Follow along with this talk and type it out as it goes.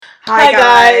Hi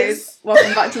guys.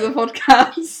 Welcome back to the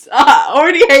podcast. I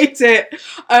already hate it.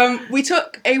 We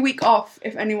took a week off,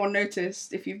 if anyone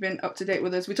noticed, if you've been up to date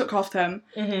with us. We took half term.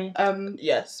 Mm-hmm.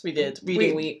 Yes, we did.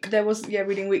 Reading week.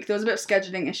 Reading week. There was a bit of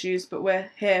scheduling issues, but we're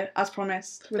here, as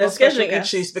promised. There's scheduling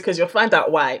issues because you'll find out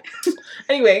why.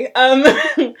 Anyway,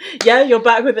 yeah, you're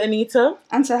back with Anita.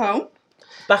 And Sahel.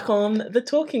 Back on the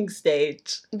talking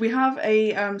stage. We have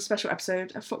a special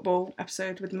episode, a football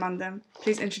episode with Mandem.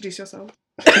 Please introduce yourself.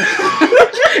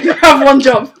 You have one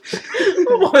job.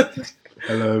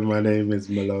 Hello, my name is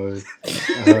Malone.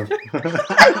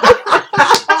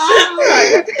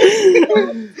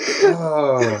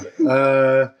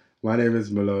 My name is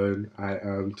Malone. I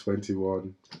am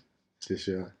 21 this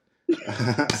year.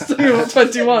 So you're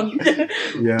 21?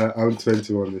 Yeah, I'm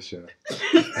 21 this year.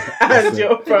 And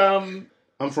you're from?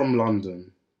 I'm from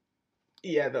London.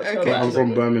 Yeah, that's okay. But I'm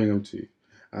from Birmingham too.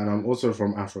 And I'm also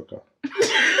from Africa.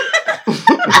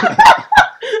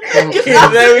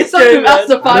 That's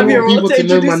a 5-year-old. People to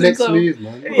know my next move,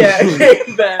 man. Yeah, okay,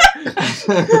 there.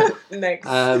 Next.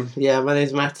 Yeah, my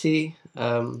name's Matty.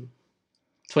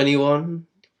 21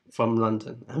 from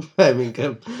London. I'm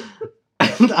Birmingham.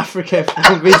 Africa,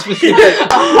 be specific.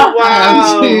 Oh,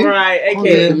 wow. Right,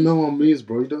 okay. No one moves,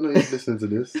 bro. You don't know who's listening to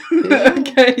this.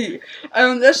 Okay.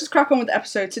 Let's just crack on with the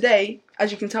episode. Today,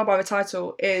 as you can tell by the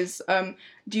title, is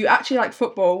do you actually like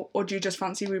football or do you just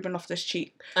fancy Reuben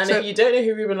Loftus-Cheek? And if you don't know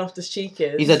who Reuben Loftus-Cheek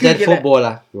is... He's a dead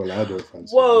footballer. Well, I don't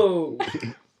fancy Whoa.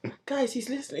 Guys, he's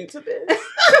listening to this.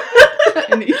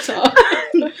 Anita.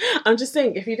 I'm just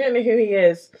saying, if you don't know who he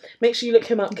is, make sure you look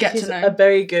him up because he's a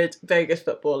very good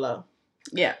footballer.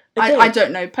 Yeah, okay. I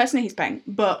don't know. Personally, he's paying,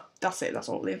 but that's it. That's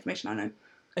all the information I know.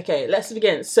 Okay, let's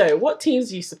begin. So, what teams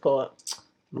do you support?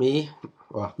 Me,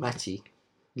 Matty,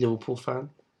 Liverpool fan,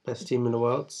 best team in the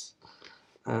world.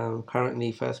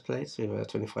 Currently first place with a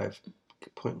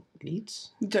 25-point leads.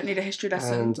 You don't need a history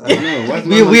lesson. And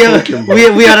we are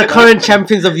the current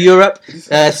champions of Europe,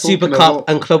 Super Cup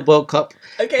and Club World Cup.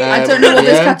 Okay, I don't know what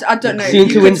this. I don't know. Soon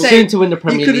to win the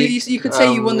Premier League. You could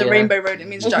say you won the Rainbow Road. It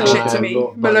means jack shit to me.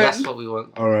 But that's what we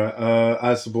want. All right.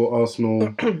 I support Arsenal.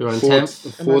 You're on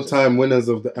 10th. 4-time winners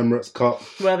of the Emirates Cup.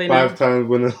 Where are they now? 5-time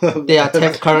winners. They are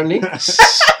 10th currently.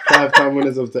 5-time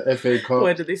winners of the FA Cup.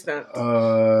 Where do they stand?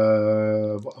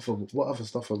 What other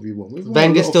stuff have we won?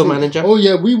 Wenger's still manager. Oh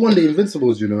yeah, we won the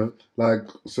Invincibles. You know,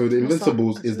 so the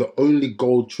Invincibles is the only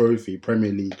gold trophy,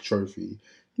 Premier League trophy.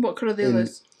 What colour are the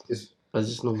others? It's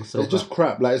just normal silver. It's just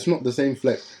crap. It's not the same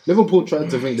flex. Liverpool tried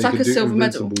to think they could do silver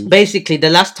Invincibles. medal. Basically, the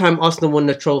last time Arsenal won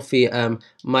the trophy,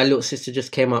 my little sister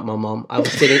just came out. My mum. I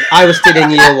was still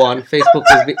in year one. Facebook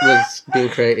was being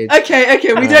created. Okay.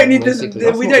 We don't need this. We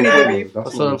don't need the beef.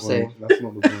 That's what I'm saying. That's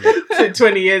not the point. So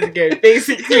 20 years ago,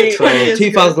 basically.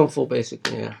 2004,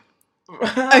 basically. Yeah.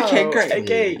 Wow. Okay, great.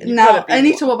 Okay. Now,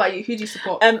 Anita, what about you? Who do you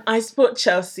support? I support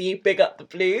Chelsea. Big up the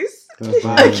Blues.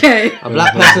 Okay. A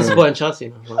black person supporting Chelsea.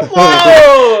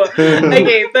 Whoa!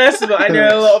 Okay, first of all, I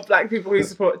know a lot of black people who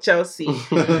support Chelsea. We're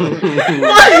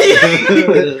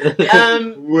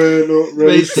not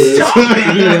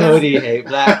racist. You only hate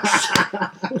blacks.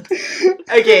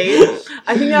 Okay,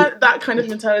 I think that kind of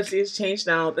mentality has changed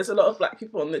now. There's a lot of black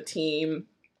people on the team.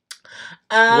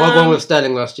 What won with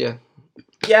Sterling last year?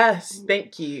 Yes,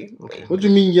 thank you. Okay. What do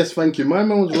you mean? Yes, thank you. My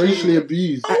man was racially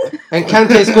abused. And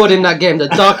Kante scored in that game. The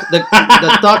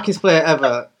darkest player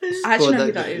ever. I actually know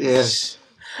who that is.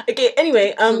 Yeah. Okay,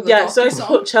 anyway, so I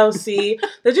support Chelsea.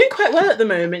 They're doing quite well at the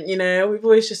moment, you know. We've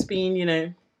always just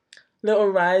been, little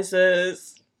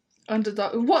risers.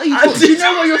 Underdog. What are you talking? Do you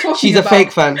know what you're talking She's about? a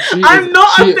fake fan. I'm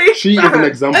not a fake fan. She is an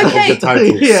example of the title.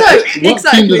 Yeah. So, What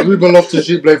team does Reuben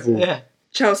Loftus-Cheek play for? Yeah.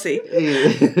 Chelsea. Yeah.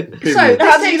 So,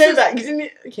 how do you know that?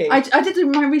 Okay. I did do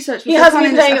my research. He hasn't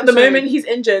been playing at the moment. He's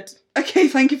injured. Okay,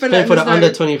 thank you for Playing letting for us the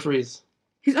know. under-23s.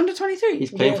 He's under 23?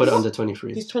 He's playing for the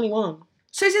under-23s. He's 21.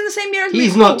 So he's in the same year as me?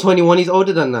 He's not 21. He's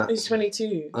older than that. He's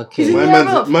 22. Okay.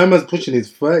 My man's pushing his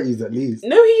 30s at least.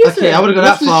 No, he isn't. Okay, I would have gone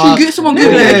that far. Someone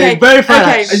Google it. Okay. Very far.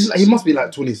 Okay. He must be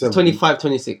like 27. 25,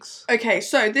 26. Okay,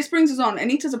 so this brings us on.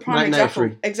 Anita's a prime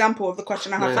example of the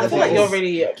question I have. I feel like you're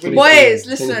really Boys,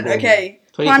 listen, 24. okay.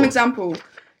 24. Prime example.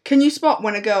 Can you spot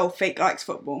when a girl fake likes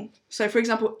football? So, for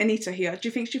example, Anita here. Do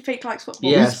you think she fake likes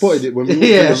football? Yeah. We spotted it when we went Yeah.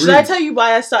 to the room. Should I tell you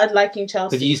why I started liking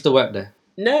Chelsea? Because you used to work there.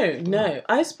 No.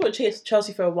 I supported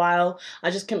Chelsea for a while. I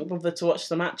just couldn't bother to watch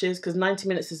the matches because 90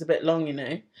 minutes is a bit long,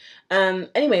 Anyway,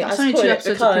 That's I only 2 supported it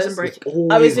episodes of Prison Break. It's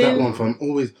always I was that in- one, fam.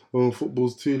 Always,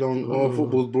 football's too long.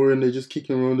 Football's boring. They're just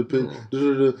kicking around the pitch.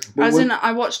 I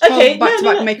watched 12 Okay,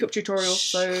 back-to-back no. makeup tutorials,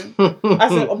 so... I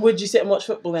said, would you sit and watch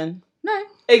football then? No.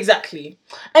 Exactly.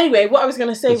 Anyway, what I was going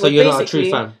to say So was you're basically... not a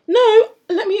true fan? No,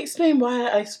 let me explain why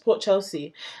I support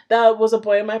Chelsea. There was a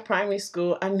boy in my primary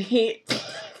school and he...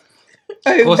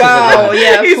 Oh, course wow. it's a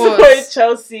Yeah, he of course. supported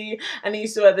Chelsea and he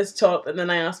used to wear this top and then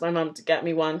I asked my mum to get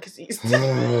me one because he used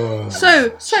to...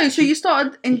 So you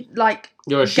started in like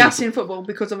You're a sheep. gassing football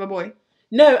because of a boy.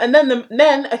 No, and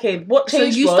then okay, what So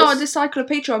changed you was... started this cycle of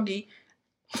patriarchy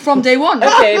from day one.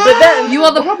 Okay, but then... You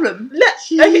are the problem.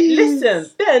 Okay, listen.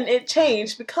 Then it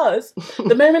changed because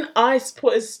the moment I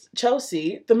supported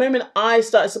Chelsea, the moment I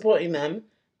started supporting them,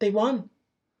 they won.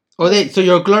 So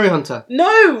you're a glory hunter.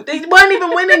 No, they weren't even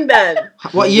winning then.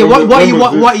 What year?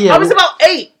 What year? I was about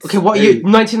 8. Okay, what year?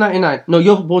 1999. No,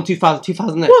 you're born 2000,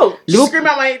 2008. Whoa, scream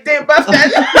out my date of birth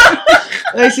then.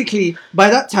 Basically, by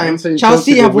that time, I'm saying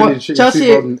Chelsea have were won. winning shit in Chelsea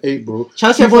 2008, bro.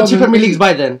 have won 2 Premier 2008. Leagues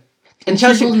by then. And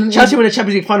Chelsea won the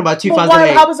Champions League final by But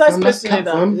why? 2008. How was I And that's supposed to know cap,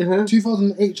 that? fam.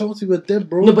 2008 Chelsea were dead,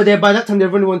 bro. No, but by that time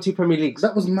they've only won 2 Premier Leagues.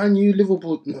 That was Man U,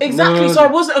 Liverpool. Exactly, No. so I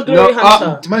wasn't a glory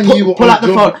hunter. Man U were Pull on out the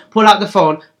job. phone. Pull out the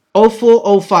phone.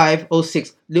 04, 05,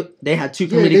 06. Look, they had 2 Yeah,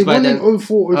 Premier they Leagues by won then. in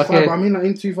 04, 05, Okay. but I mean, like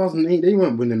in 2008, they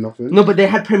weren't winning nothing. No, but they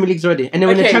had Premier Leagues already, and they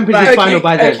were in the Okay, Champions right, League final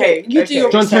by then. Okay, You do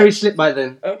your John research. Terry slipped by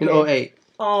then Okay. in 08.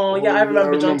 Oh, yeah, I Yeah, remember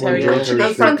I John remember Terry. John And Terry.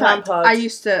 Frank Fun fact, Lampard. I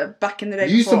used to, back in the day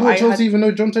You before support I Chelsea had... even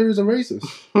though John Terry is a racist?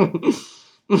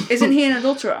 Isn't he an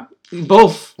adulterer? He's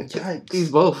both. Yikes. He's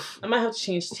both. I might have to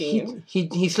change team.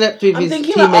 He slept with I'm his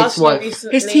thinking about teammate's Arsenal wife.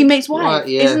 recently. His teammate's wife? Right,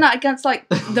 yeah. Isn't that against like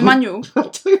the manual? I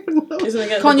don't even know. Isn't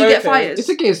against Can't the you get brokers.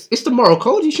 fired? It's the moral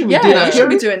code. You shouldn't Yeah, be doing that. you shouldn't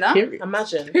be period. doing that. Period.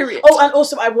 Imagine. Period. Oh, and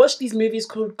also I watched these movies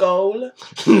called Goal.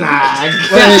 Nah.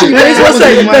 There's also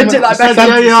bent it like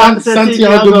Beckham.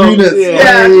 Santiago Muniz.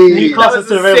 Yeah. Hey. That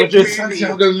was a sick movie.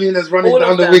 Santiago Muniz running All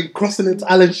down of the them. wing, crossing into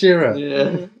Alan Shearer.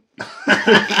 Yeah.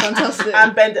 Fantastic.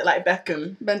 And Bend It Like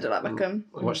Beckham. Bend it like Beckham.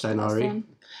 I watched that in That's Ari. fun.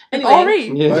 Anyway. Ari?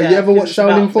 Yeah. You ever watch because it's about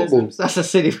Shaolin football? prisons. That's a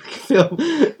silly film.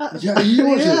 Yeah, you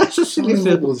watch Yeah, it. that's a silly Shaolin film.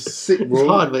 football's sick, bro. It's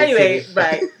hard, but it's Anyway, silly.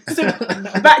 right.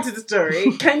 So back to the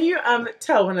story. Can you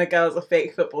tell when a girl's a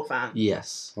fake football fan?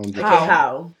 Yes. Okay, How?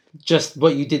 how? Just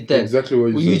what you did then. Exactly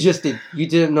what Well, you you said. just did. You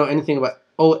didn't know anything about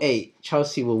 08.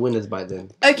 Chelsea were winners by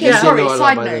then. Okay, Yeah. sorry, You didn't know a lot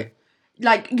side by note. then.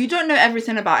 Like, you don't know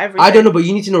everything about everything. I don't know, but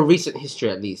you need to know recent history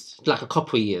at least. Like a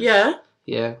couple of years. Yeah.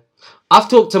 Yeah. I've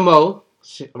talked to Mo.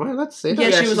 Shit, am I allowed to say that? Yeah,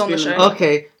 she she's was on the been- show.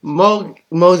 Okay,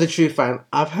 Mo's a true fan.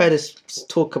 I've heard us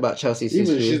talk about Chelsea's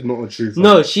Even history. she's not a true fan.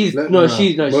 No, she's Let- no, nah,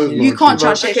 she's no. Mo's She's, not You a can't true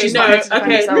chat fan. shit. Okay, She's no, not meant to defend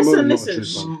okay, herself. Mo's listen, not a listen.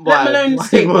 true fan. Let Malone Why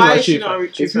speak. Mo's Why not a is she true not a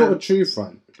fan? true If you're a fan? true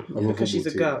fan of a Because she's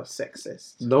a football team- girl,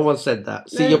 sexist. No one said that.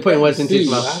 See, No, you're putting words into his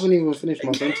See, I mouth. haven't even finished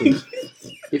my sentence.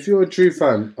 If you're a true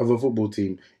fan of a football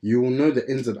team, you will know the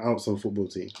ins and outs of a football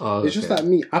team. Oh, It's just okay. like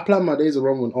me. I plan my days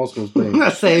around when Arsenal's playing.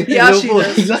 Same. Yeah, she Liverpool.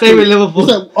 does. Exactly. Same with Liverpool.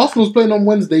 It's like Arsenal's playing on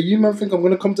Wednesday. You man think I'm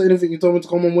gonna come to anything you told me to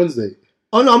come on Wednesday?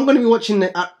 Oh no, I'm gonna be watching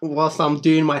it whilst I'm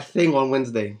doing my thing on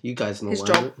Wednesday. You guys know His why.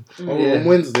 job. Oh, Yeah. on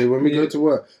Wednesday when we Yeah. go to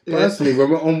work. Yeah. Personally,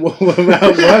 when we're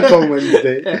at work on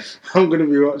Wednesday, I'm gonna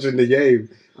be watching the game.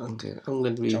 Okay, I'm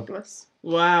gonna be. Jobless.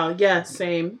 Wow, yeah,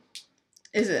 same.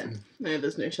 Is it? No,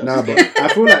 there's no shots. Nah, but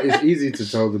I feel like it's easy to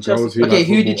tell the girls who Okay, like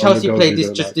who football did and the Chelsea girls play who this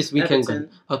don't just like. this weekend? Everton.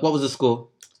 What was the score?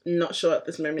 Not sure at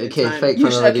this moment Okay, in time. fake. You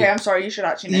should, Already. okay, I'm sorry, you should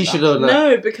actually know You that. should know that.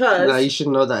 No, because Nah, you should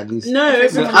know that at least. no, If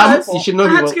it's because not you should know. I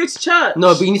had what- to go to church.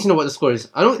 No, but you need to know what the score is.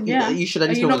 I don't. Yeah. You should at Are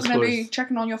least you know not what the going to score be is.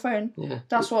 checking on your phone? Yeah.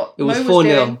 That's what It was Mo 4-0.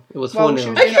 doing. It was While 4-0. she was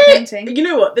doing her Okay, painting. you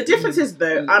know what? The difference is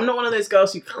though, I'm not one of those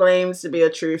girls who claims to be a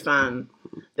true fan.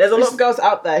 There's a lot of girls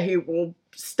out there who will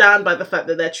stand by the fact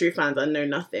that they're true fans and know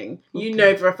nothing. You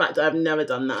know for a fact that I've never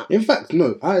done that. In fact,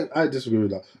 no, I disagree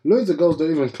with that. Loads of girls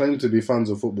don't even claim to be fans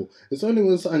of football. It's only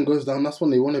when something goes down, that's when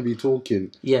they want to be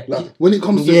talking. Yeah. Like, when it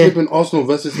comes to Yeah. flipping Arsenal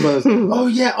versus Spurs, oh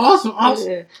yeah, Arsenal.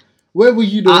 Yeah. Where were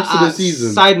you the rest of the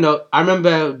season? Side note: I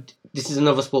remember this is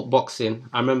another sport, boxing.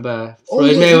 I remember Oh,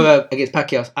 Floyd yeah. Mayweather against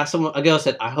Pacquiao. A girl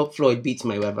said, "I hope Floyd beats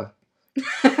Mayweather."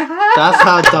 That's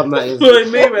how dumb that is. Floyd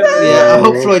Mayweather. Yeah, I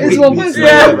hope Floyd It's beats one beats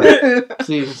person. Mayweather.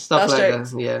 See, stuff That's like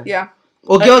jokes. that. Yeah. Yeah.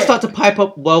 Or girls Okay. start to pipe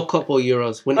up World Cup or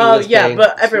Euros when Oh England's yeah, playing.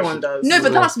 but everyone does. No,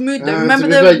 but that's mood though. To Remember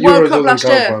be the fair, World Euros Cup doesn't last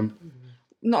count, year? fam.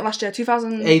 Not last year,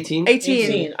 2018.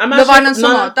 18. I'm Love actually- Island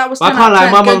Summer. no, That was I 10 can't out lie,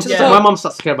 of 10. my Go mum to the Yeah. top. my mum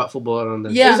starts to care about football around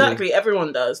then. Yeah. Exactly,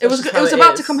 everyone does. It was That's just how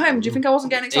about is. to come home. Do you think I wasn't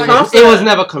getting It excited? was, it was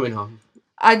never coming home.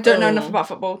 I don't know Oh. enough about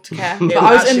football to care. It But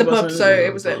I was in the actually pub, wasn't. so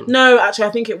it was it. No, actually, I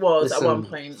think it was at Listen, one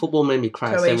point. Football made me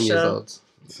cry at 7 years Croatia. old.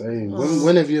 Same.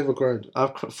 When have you ever cried?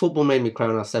 Football made me cry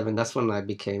when I was 7. That's when I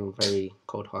became very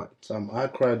cold hearted. Sam, I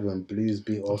cried when Blues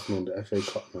beat Arsenal in the FA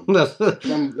Cup. Man. That's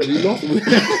Sam, we lost.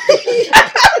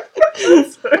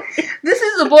 This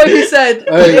This is the boy who said,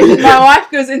 Hey. if my wife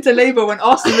goes into labour when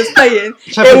Arsenal is playing,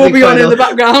 it will be on in the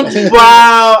background.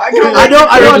 Wow.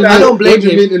 I don't blame What do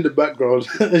you him. mean in the background?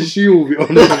 She will be on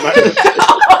in the background.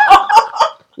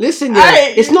 Listen, yeah,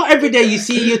 it's not every day you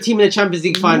see your team in the Champions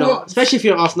League final, What? especially if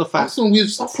you're an Arsenal fan. Arsenal, we've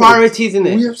suffered. Priorities,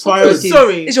 innit? We have suffered. Priorities.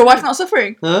 Sorry. Is your wife not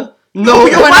suffering? Huh? No,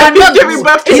 Your wife is giving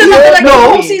birth to Isn't that like the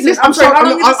whole season? Listen, I'm sorry, how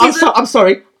long is the season? I'm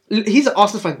sorry. He's an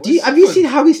Arsenal fan. Have you seen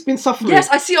how he's been suffering? Yes,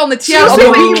 I see it on the TL Seriously,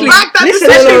 on the we weekly. back that Listen,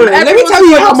 decision. let me tell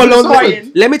you how Everyone's Malone's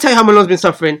crying. Let me tell you how Malone's been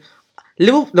suffering.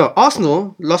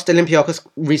 Arsenal lost Olympiacos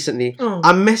recently. Oh.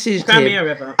 I messaged Cry him. me a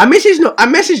river. I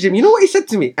messaged him. You know what he said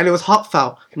to me? And it was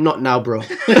heartfelt. Not now, bro.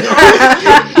 He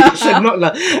said not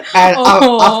now. And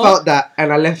I felt that,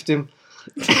 and I left him.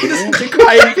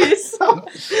 Crying piece.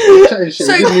 Chatting shit,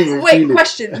 So you didn't even wait, feel it.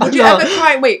 question: Would you ever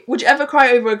cry? Wait, would you ever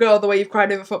cry over a girl the way you've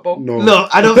cried over football? No. No,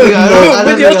 I don't think I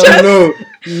With your don't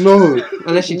chest? No.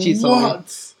 unless she cheats on me.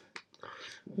 What?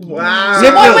 Wow.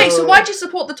 So why do you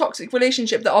support the toxic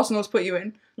relationship that Arsenal's put you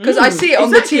in? Because I see it on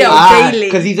exactly. the TL daily.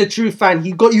 Because he's a true fan.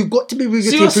 You've got to be with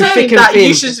So your you're team through saying thick and that thin.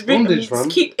 you should Bondage, fam.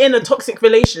 keep in a toxic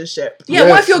relationship? Yeah,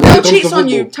 what if your Yes, when girl it comes cheats to on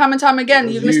you football. time and time again?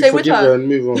 You're gonna You stay with forgive her? and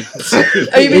move on. Are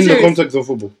you In being the serious? context of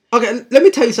football. Okay, let me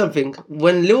tell you something.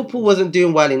 When Liverpool wasn't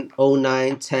doing well in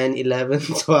 09, 10, 11,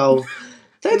 12,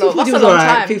 13, No, 14 that's a was long alright,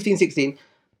 time. 15, 16.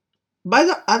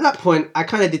 At that point, I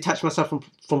kind of detached myself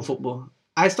from football.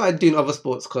 I started doing other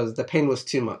sports because the pain was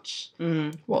too much.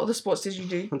 What other sports did you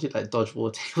do? I did like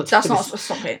dodgeball, table That's tennis. not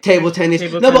stop it. Table tennis.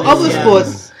 Table No, but tennis, other yeah.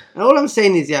 sports. And all I'm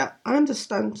saying is, yeah, I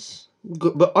understand.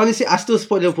 Good, but honestly, I still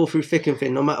support Liverpool through thick and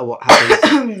thin, no matter what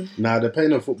happens. Nah, the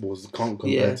pain of football can't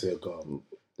compare Yeah. to it, God.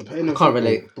 The pain of Can't football,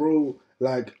 relate. bro.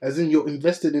 Like, as in, you're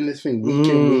invested in this thing week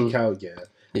in, week out, yeah.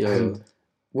 Yeah. And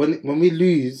when we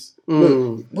lose,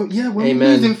 Mm. when we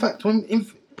Amen. lose, in fact,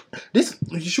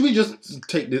 should we just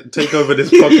take over this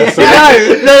podcast?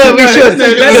 No, we should.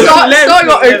 Start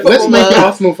your own Let's football. make it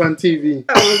Arsenal fan TV.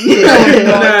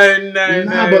 No.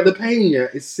 Nah, but the pain, yeah,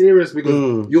 is serious because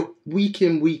Mm. you're week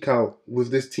in, week out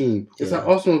with this team. It's like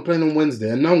Arsenal playing on Wednesday,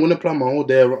 and now I'm gonna plan my whole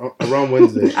day around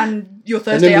Wednesday. And your And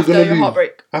Thursday then we're after gonna your lose.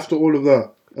 heartbreak. After all of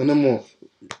that, and then what?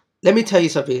 Let me tell you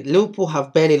something. Liverpool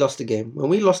have barely lost a game. When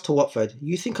we lost to Watford,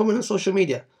 you think I went on social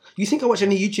media? You think I watch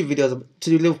any YouTube videos to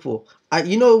do Liverpool?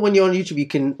 You know when you're on YouTube, you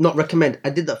can not recommend. I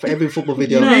did that for every football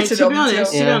video. No, Rooted to on be the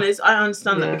honest, TL. I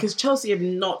understand Yeah. that because Chelsea have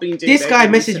not been doing. This guy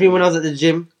very messaged me when I was at the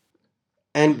gym,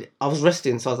 and I was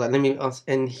resting, so I was like, "Let me."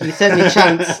 And he sent me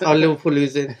chants on Liverpool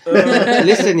losing.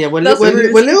 Listen, yeah, when That's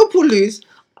rude. Liverpool lose,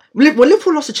 when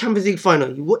Liverpool lost the Champions League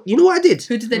final, you know what I did?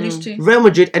 Who did they lose to? Real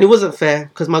Madrid, and it wasn't fair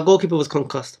because my goalkeeper was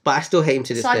concussed, but I still hate him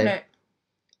to this Side day. note: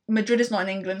 Madrid is not in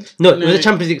England. No, it was a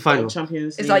Champions League final.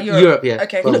 Champions Is League. that Europe? Europe, yeah.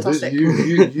 Okay, Fam, fantastic. you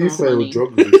Oh, failed honey.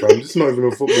 geography, fam. This is not even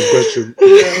a football question.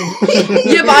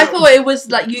 Yeah, but I thought it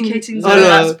was like UK teams. No, Oh, no.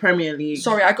 that's Premier League.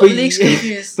 Sorry, I got But leagues you-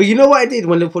 confused. But you know what I did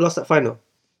when Liverpool lost that final?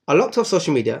 I locked off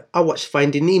social media. I watched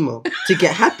Finding Nemo to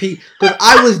get happy because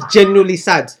I was genuinely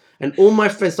sad. And all my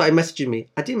friends started messaging me.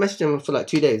 I didn't message them for like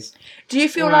 2 days. Do you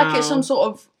feel like it's Wow. some sort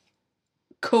of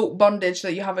cult bondage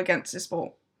that you have against this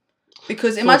sport?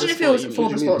 Because imagine the if it was sport, you for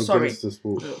mean. the sport. Sorry, Against the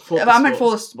sport. if I meant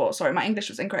for the sport. Sorry, my English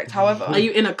was incorrect. However, Are you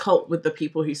in a cult with the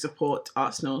people who support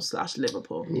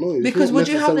Arsenal/Liverpool? No, it's because not would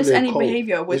you have this necessarily any a cult.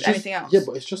 behaviour with It's just- anything else? Yeah,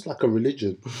 but it's just like a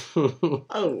religion.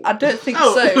 Oh, I don't think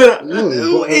Oh. so.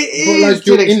 No, It is but like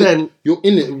to you're an in it. extent. You're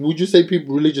in it. Would you say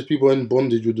religious people are in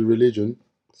bondage with the religion?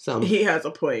 Some. He has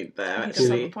a point there. He does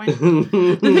have a Actually, point.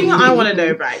 the thing that I want to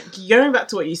know, right? Going back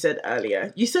to what you said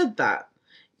earlier, you said that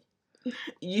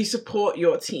you support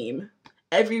your team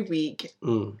every week,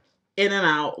 Mm, in and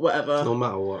out, whatever. no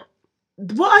matter what.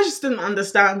 What I just didn't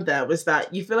understand there was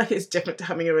that you feel like it's different to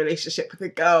having a relationship with a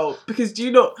girl because do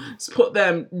you not support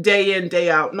them day in, day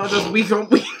out, not just week on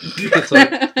week?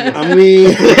 I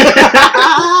mean,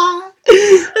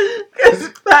 Because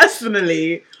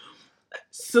personally,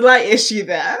 slight issue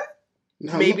there.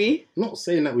 no, Maybe. I'm not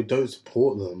saying that we don't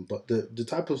support them, but the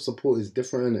type of support is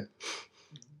different, innit?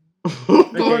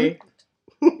 Okay.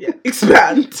 Yeah.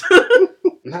 Expand.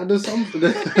 Now, there's some things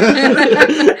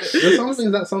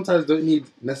that sometimes don't need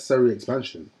necessary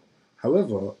expansion.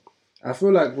 However, I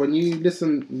feel like when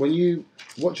you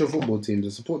watch your football team,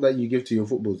 the support that you give to your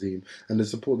football team and the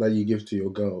support that you give to your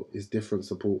girl is different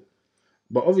support.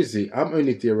 But obviously, I'm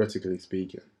only theoretically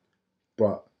speaking.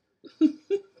 But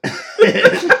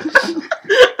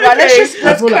Right, let's I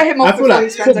cut feel like, him off I feel before he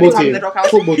like spends any time in the doghouse.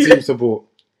 football team support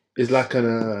is like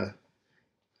an.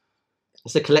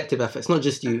 It's a collective effort. It's not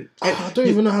just you. I don't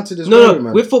even know how to describe No, it,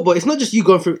 man. with football, it's not just you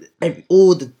going through.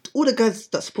 All the guys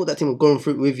that support that team are going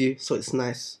through it with you, so it's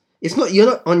nice. It's not. You're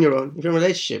not on your own. If you're in a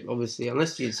relationship, obviously,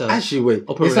 unless it's Actually, wait.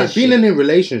 open It's like being in a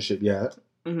relationship, yeah.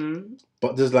 Mm-hmm.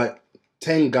 But there's like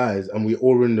 10 guys, and we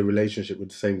all in the relationship with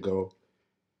the same girl.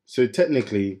 So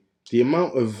technically, the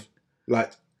amount of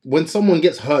like when someone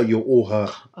gets hurt, you're all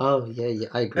hurt. Oh yeah,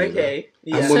 I agree. Okay.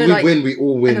 Yeah. And So, when we like, win, we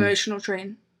all An win. emotional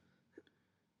train.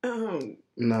 Oh.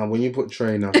 Nah, when you put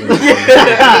train, I think.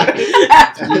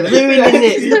 You're ruining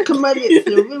it. Look at my lips.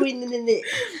 You're ruining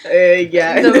it.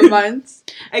 Yeah. Never mind.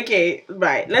 Okay,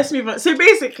 right. Let's move on. So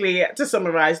basically, to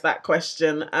summarize that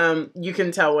question, you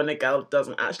can tell when a girl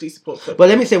doesn't actually support football. But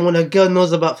let me say, when a girl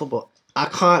knows about football, I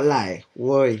can't lie.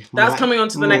 Worry. That's coming on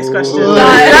to the next question. Whoa.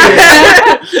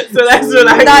 So let's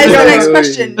relax. That is the next Wait.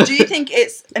 question. Do you think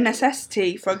it's a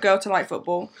necessity for a girl to like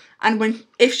football? And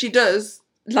if she does,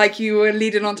 like you were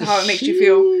leading on to how it makes you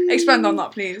feel, expand on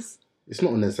that, please. It's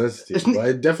not a necessity, It's but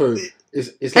it definitely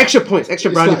it's Extra points, extra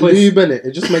it's brownie like points. lube, innit?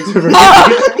 It just makes everything.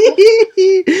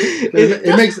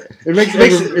 it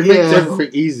makes everything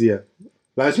easier.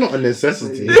 Like it's not a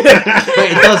necessity. But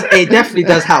it definitely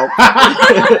does help.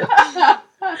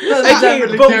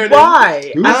 Okay, but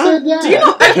why? Who said that? Do you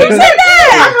not? Okay, so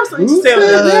I have something to Who say on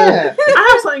said this. that? I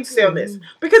have something to say on this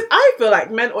because I feel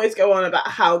like men always go on about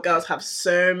how girls have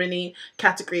so many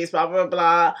categories, blah blah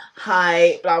blah,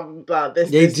 height, blah blah blah. This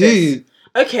They this, do. this.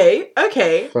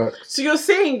 Okay. Facts. So you're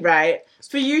saying, right,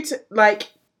 for you to like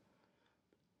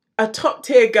a top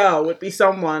tier girl would be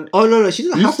someone. Oh no, she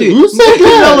doesn't Who have said- to. who said No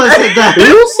that? one said that. Who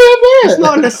said that? It's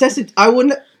not a necessity. I would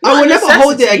never Not a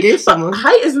hold it necessity, against but someone.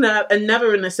 Height is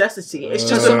never a necessity. It's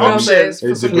just Some an girls option. it is.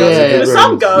 It's a For girl, some it's a girls. girl. For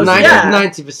some girls, yeah.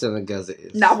 90% of girls it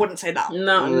is. No, I wouldn't say that.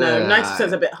 No, 90%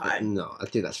 is a bit high. No, I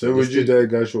think that's So would you date a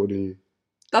guy shorter than you?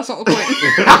 That's not the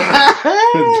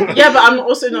point. Yeah, but I'm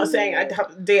also not saying I'd have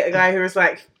to date a guy who is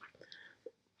like.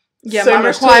 Yeah, so my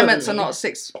much taller requirements are than me. not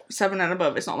 6'7" and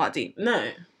above. It's not that deep. No.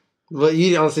 But you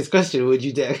didn't answer his question. Would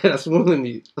you date a guy that's smaller than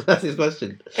you? That's his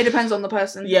question. It depends on the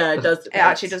person. Yeah, it does. It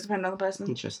actually does depend on the person.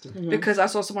 Interesting. Mhm. Because I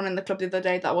saw someone in the club the other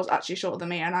day that was actually shorter than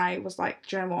me, and I was like,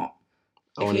 do you know what?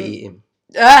 I want to eat him.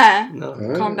 No.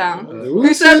 No. Calm down.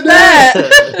 Who said that?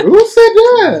 Who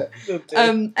said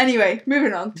that? Anyway,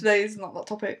 moving on. Today's not that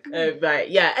topic. Right.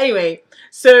 Yeah. Anyway,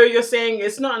 so you're saying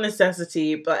it's not a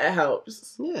necessity, but it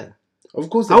helps. Yeah. Of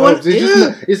course it I want- helps. It's, yeah. just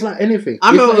not, it's like anything.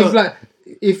 It's like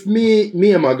if me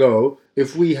and my girl,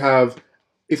 if we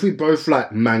both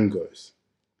like mangoes,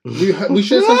 we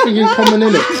share something in common,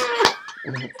 innit?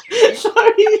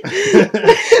 Sorry.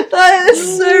 That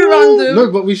is so random.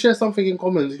 No, but we share something in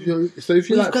common. So if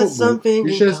you We've like got football, something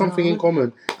you in share something in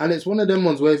common. common, and it's one of them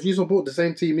ones where if you support the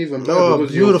same team, even better. Oh,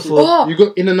 because beautiful. Oh. You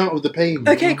got in and out of the pain.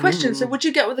 Okay, question. So would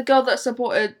you get with a girl that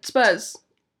supported Spurs?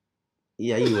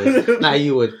 Yeah, you would. Nah,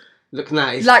 you would. Look,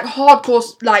 it's Like hardcore,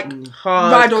 like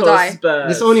ride or die. Spurs.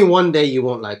 there's only one day you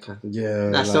won't like her. Yeah,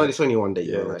 That's like, it's only one day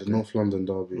you yeah, won't the like her. North London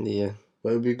derby. Yeah. But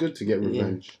it'd be good to get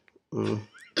revenge. Mm.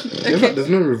 Yeah, but there's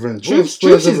no revenge. What have Droops,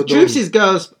 Spurs ever done? Droops'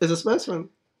 girl is a Spurs fan.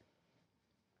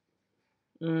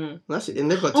 That's it. And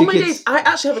they've got Oh two my kids. days! I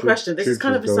actually have a question. This is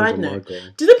kind of a side note.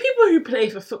 Do the people who play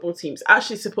for football teams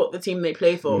actually support the team they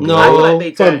play for? 'Cause No. I feel like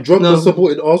they Fam, don't. Drogba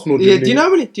supported Arsenal. Yeah, didn't do you know how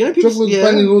many? Do you know people? Drogba's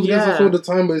banging goals against Yeah. us all the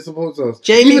time, but he supports us.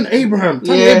 Jamie- Even Abraham.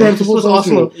 Tammy Yeah, Abraham he supports supports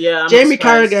Arsenal. Arsenal. Yeah, I'm Jamie not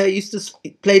surprised. Carragher used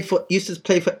to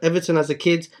play for Everton as a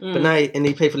kid, but now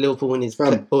he played for Liverpool when he's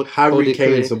Fam, older Harry Kane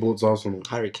career. supports Arsenal.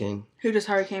 Harry Kane. Who does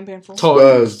Harry Kane pay for?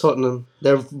 Tottenham.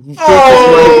 They're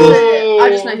Oh! I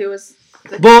just know who was.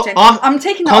 The But captain. I'm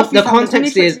taking that off the you, fam. There's context no need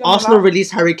is for it to be Arsenal on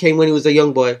released Harry Kane when he was a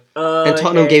young boy, and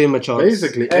Tottenham gave him a chance.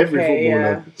 Basically, every Okay,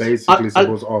 footballer basically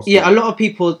supports Arsenal. Yeah, a lot of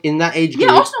people in that age group.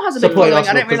 Yeah, Arsenal has a big supported following. I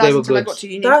Arsenal didn't 'cause they realise were until I good. got to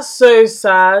uni. That's so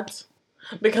sad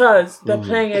because they're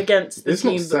playing against the It's not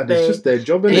team that sad, they. it's just their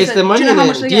job, It's innit? the money. Do you know how innit?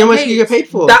 much they Do you know how get much you get paid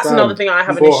for? That's Fam, another thing I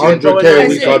have an For issue with. 100k,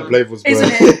 we Is can't it? play for Spurs.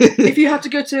 Isn't it? If you had to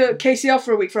go to KCL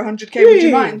for a week for 100k, would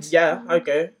you mind? Yeah,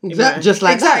 okay. Just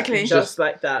like Exactly. Just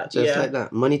like that. Just Yeah. like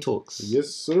that. Money talks. Yes,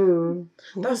 sir.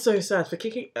 That's so sad for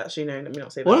kicking. Actually, no, let me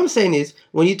not say that. What I'm saying is,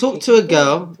 when you talk to a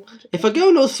girl, if a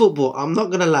girl knows football, I'm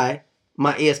not gonna lie,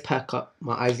 my ears perk up,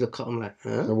 my eyes look up. I'm like,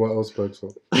 huh? So what else perks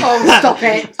up? Oh, stop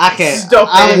it. Okay, Stop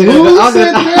I was it. gonna- Who I was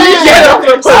said gonna- that? Get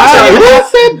off the podcast. Who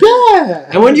said that?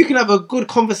 And when you can have a good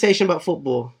conversation about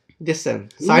football, listen,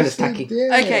 sign is Who said tacky.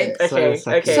 that? Okay. Okay.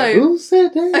 So- Who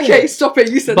said that? Okay, stop it.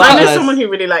 You said But- I know that. someone who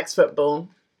really likes football.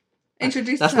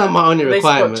 Introduce That's her. not my only They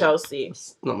support requirement. Chelsea.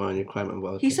 That's not my only requirement. But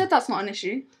okay. He said that's not an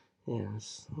issue.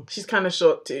 Yes. She's kind of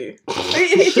short too.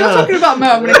 If you're talking about Mo,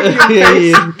 I'm gonna give you Yeah, a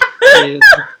face.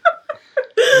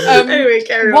 yeah. Anyway,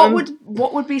 carry What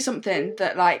on. would be something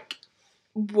that like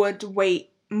would wait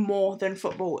more than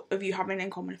football of you having in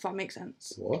common, if that makes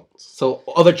sense. What? So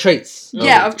other traits.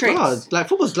 Yeah, of traits. Oh, like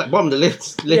football's like bottom of the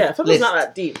list. Yeah, football's not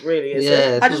that deep, really, is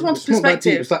it? I just want It's not that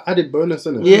deep. perspective. It's like added bonus,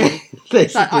 isn't it? Yeah,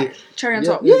 It's like basically. cherry on Yeah,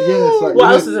 top. yeah. It's like,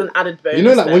 What else is an added bonus? You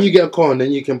know, like then? when you get a car and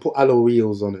then you can put alloy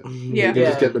wheels on it. Yeah. You can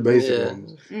just get the basic Yeah.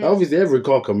 ones. Obviously, every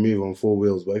car can move on 4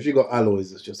 wheels, but if you got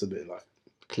alloys, it's just a bit like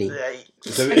Clean.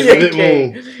 it's a bit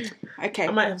more. Okay.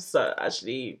 I might have to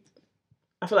actually.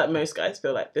 I feel like most guys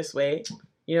feel like this way.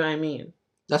 You know what I mean?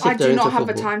 That's I if they're do not into have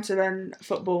the football. time to learn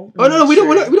football. Oh no, we don't.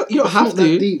 You don't It's have not that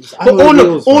to. deep. It's But alloy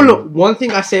wheels, fam. one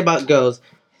thing I say about girls,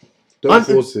 Don't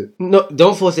force it. no,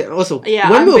 don't force it. Also, Yeah,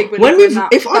 when I'm we big with when doing we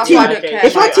that. if our That's team why I don't care.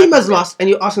 if our team has lost and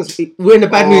you ask us we're in a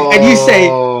bad mood and you say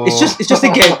it's just a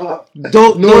game,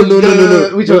 don't No.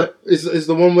 Which No, one? it's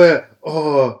the one where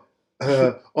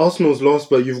Arsenal's lost,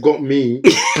 but you've got me.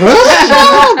 Get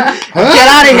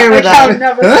out of here with I'll that.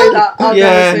 never say that. I'll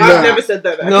Yeah. never say I've that. never said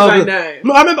that. Because No, I but- know.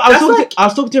 No, I remember I That's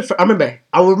was talking to a friend.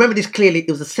 I remember this clearly. It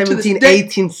was the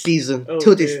 17-18 season Oh,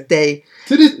 till this dear. day.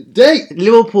 To this day.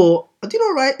 Liverpool are doing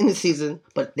all right in the season,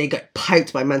 but they got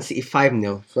piped by Man City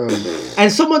 5-0. Fam.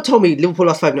 And someone told me Liverpool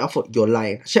lost 5-0. I thought, you're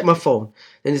lying. I checked my phone.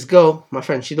 Then this girl, my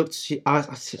friend, she looked. I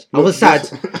was sad.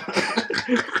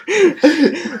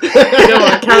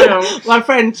 Carry on. My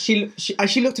friend, she looked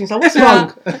at me and said, "What's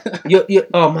wrong?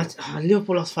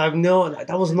 Liverpool lost 5-0. Like,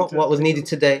 that was not what was needed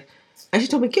today." And she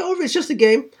told me, "Get over it. It's just a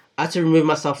game." I had to remove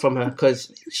myself from her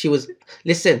because she was.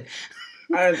 Listen,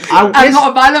 I'm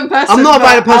not a violent person. I'm not a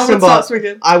violent but I person, would start but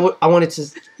swinging. I wanted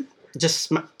to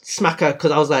just smack her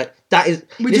because I was like, "That is."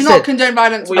 We do not condone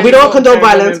violence. We don't condone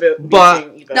violence, but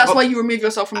That's why you remove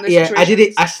yourself from this yeah, situation. I did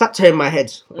it. I slapped her in my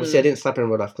head. Obviously, I didn't slap her in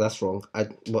real life because that's wrong.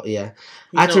 But yeah,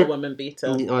 I had He's to. not a woman beater.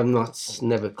 I'm not.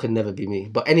 Could never be me.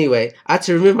 But anyway, I had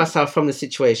to remove myself from the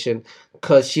situation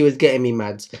because she was getting me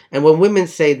mad. And when women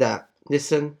say that,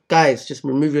 listen, guys, just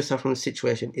remove yourself from the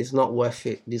situation. It's not worth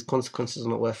it. These consequences are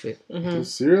not worth it.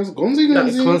 Serious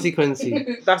That's consequence.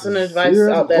 That's an advice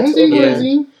out there to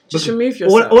Yeah. Just remove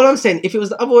yourself. All I'm saying, if it was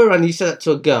the other way around, you said that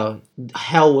to a girl,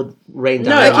 hell would rain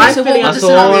down. No, Okay, I so fully what would the That's all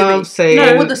scenario I'm be? saying.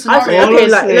 No, What the scenario? okay, All I'm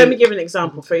like saying- let me give an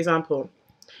example. For example,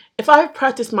 if I've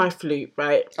practiced my flute,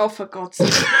 right? Oh, for God's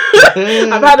sake.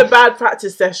 I've had a bad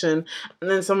practice session,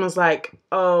 and then someone's like,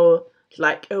 "Oh,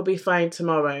 like it'll be fine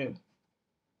tomorrow."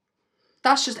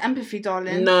 That's just empathy,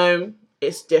 darling. No,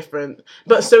 it's different.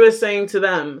 But so is saying to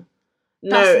them,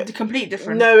 "No, That's completely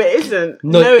different. no, it isn't.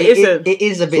 No, No, it isn't." It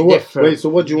is a bit So what? different. Wait. So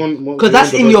what do you want? Because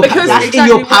that's in your Because that's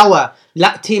exactly in your power.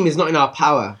 That team is not in our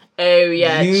power. Oh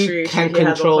yeah, You true. can He has a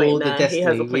control point the there. He has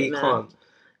destiny. a point We there. can't.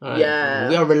 Alright, Yeah.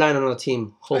 we are relying on our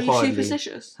team Are you wholeheartedly.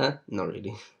 superstitious? Huh? Not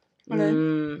really. Hello?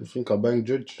 You think I bang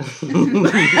judge?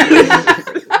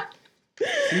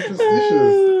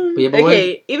 Superstitious. But yeah, but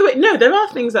Okay, either way, no, there are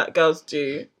things that girls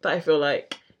do that I feel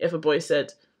like if a boy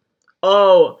said,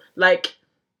 "Oh, like,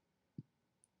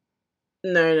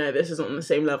 no, this isn't on the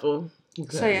same level."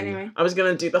 Say it anyway. I was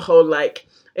gonna do the whole like,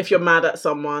 if you're mad at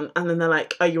someone and then they're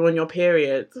like, "Are you on your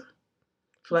period?" I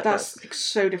feel like That's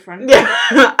so different. yeah,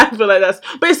 I feel like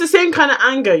but it's the same kind of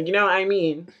anger. You know what I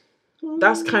mean?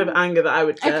 That's the kind of anger that I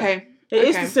would get. Okay. It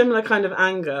is okay. a similar kind of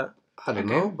anger I don't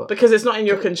know, but because it's not in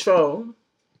your control.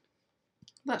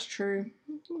 That's true.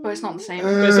 But it's not the same.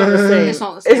 But it's not the same. It's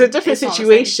not the same. It's a different It's not the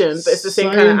situation, but it's the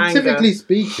same kind of anger. Scientifically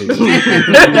speaking,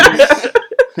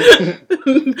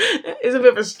 It's a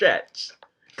bit of a stretch.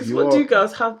 Because You what are- do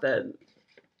girls have then?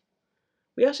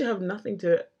 We actually have nothing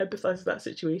to empathise with that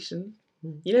situation.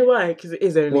 You know why? Because it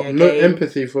is only a no game.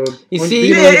 empathy for. You on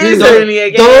see, being it on is being- only a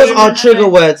game. those are trigger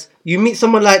words. You meet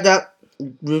someone like that,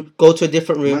 go to a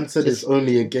different room. Man said it's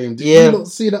only a game. Did Yeah. you not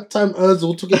see that time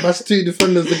Ozil took it past 2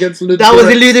 defenders against Ludogorets? That was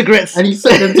a ludicrous. And he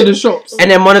sent them to the shops. And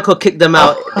then Monaco kicked them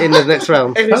out in the next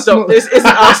round. And That's stop. not- This isn't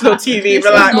Arsenal TV. This is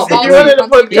Relax. not If you're on Arsenal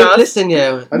the TV. Yeah, podcast, listen, yeah.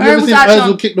 Have you Where ever was seen that, Ozil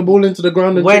John? kick the ball into the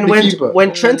ground and When kick the keeper?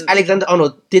 when Trent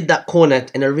Alexander-Arnold did that corner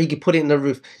and Origi put it in the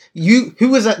roof, who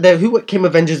was that there? Who came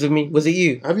Avengers with me? Was it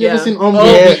you? Have you ever Yeah. seen Oh,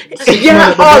 Omri?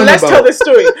 yeah. Oh, let's tell this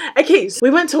story. Okay, so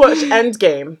we went to watch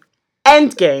Endgame.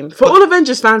 For all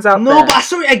Avengers fans out No, there. but I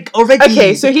saw it already.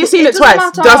 Okay, so he's seen it doesn't twice.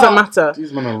 matter. Doesn't matter.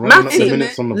 These men are running up the Matty,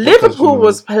 minutes on the podcast, Liverpool you know.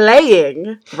 was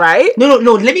playing, right? No.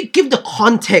 Let me give the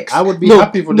context. I would be No,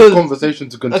 happy for no. this conversation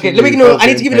to continue. Okay, let me without I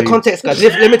need to give you the getting paid. context, guys.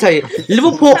 Let me tell you,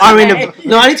 Liverpool are in a.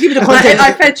 No, I need to give you the context.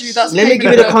 I fed you. That's Let me payment.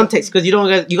 give you the context because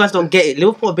you guys don't get it.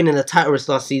 Liverpool have been in the title race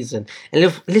last season,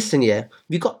 and listen, yeah,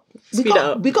 we got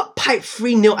piped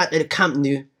 3-0 at the Camp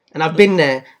Nou, and I've been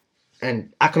there,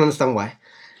 and I can understand why.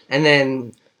 And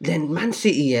then Man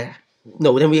City, yeah,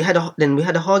 no, then we had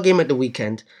a hard game at the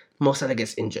weekend. Mo Salah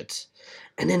gets injured,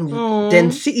 and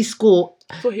then City score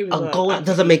I thought he was a goal that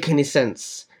doesn't make any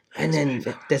sense. And then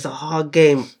there's a hard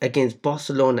game against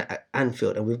Barcelona at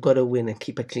Anfield, and we've got to win and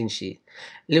keep a clean sheet.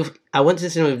 I went to the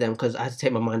cinema with them because I had to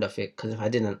take my mind off it, because if I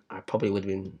didn't, I probably would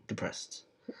have been depressed.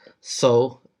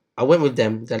 So I went with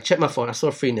them. Then I checked my phone. I saw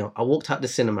a 3-0. I walked out the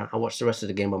cinema. I watched the rest of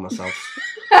the game by myself.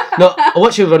 No, I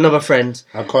watched it with another friend.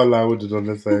 I can't lie, I would have done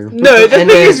the same. No, the thing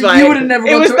is, you would have never.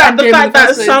 It was that the fact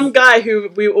that some guy who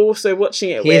we were also watching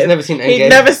it with, He's never seen Endgame. He'd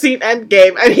never seen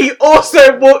Endgame, and he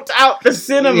also walked out the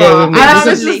cinema. Yeah, and I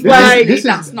was this just like,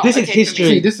 this is history.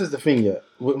 See, this is the thing, yeah.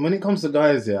 When it comes to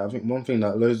guys, yeah, I think one thing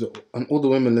that and all the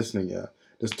women listening, yeah,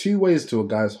 there's two ways to a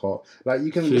guy's heart. Like,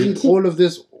 you can read all of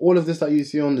this that you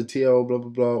see on the TL, blah, blah,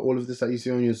 blah, all of this that you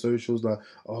see on your socials, like,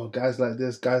 oh, guys like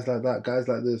this, guys like that, guys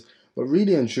like this. But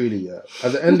really and truly, yeah,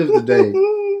 at the end of the day,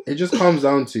 it just comes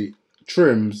down to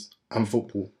trims and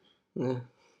football. Yeah.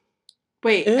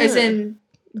 Wait, as in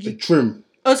The trim.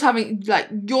 us having like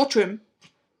your trim.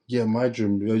 Yeah, my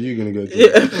trim. Are you gonna go?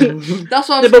 yeah. That's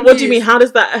what I No, was but what do you confused. mean? How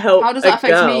does that help? How does that a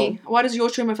affect girl? me? Why does your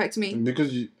trim affect me? Do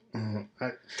Because you. you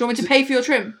want me to pay for your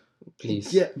trim?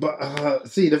 Please. Yeah, but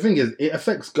see, the thing is, it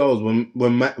affects girls when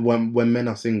men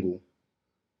are single.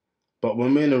 But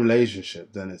when we're in a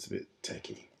relationship, then it's a bit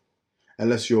techie.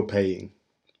 Unless you're paying.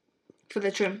 For the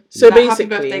trim. So Like, happy basically-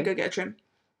 birthday, go get a trim.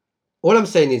 All I'm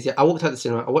saying is, yeah, I walked out the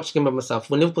cinema. I watched the game by myself.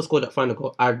 When Liverpool scored that final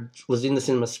goal, I was in the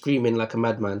cinema screaming like a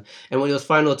madman. And when it was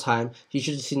final time, you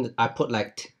should have seen that I put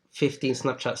like 15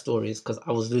 Snapchat stories because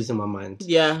I was losing my mind.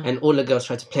 Yeah. And all the girls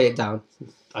tried to play it down.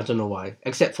 I don't know why,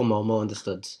 except for Mo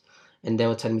understood. And they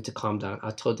were telling me to calm down. I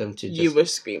told them to just... You were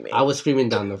screaming. I was screaming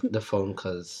down the phone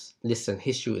because, listen,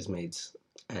 history was made.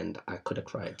 And I could have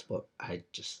cried, but I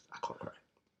can't cry.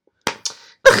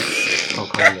 Can't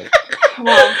cry, mate.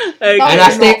 Wow. Okay.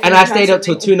 And I stayed up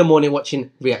till fantastic. 2 a.m.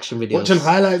 watching reaction videos. Watching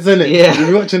highlights, innit? Yeah.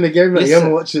 You're watching the game like you Listen.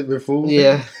 haven't watched it before.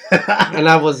 Yeah.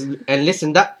 And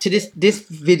listen, this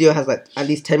video has like at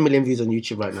least 10 million views on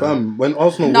YouTube right now. Fam, when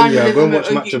Arsenal Nine win, yeah, million go and from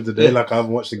watch it, match okay. of the day like I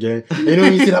haven't watched the game. And you know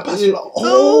when you see that pass, you're like,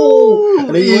 Oh! oh!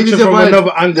 And then you Yeah, watch he's it from right.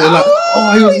 another angle, like,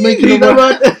 oh, he was making You a know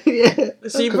run. what? Yeah.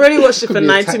 So you've already watched it Could for be a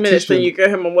 90 minutes, then tactician. you go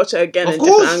home and watch it again Of in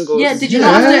course. different angles. Yeah, did you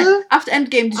Yeah. not after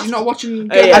Endgame? Did you not watch them?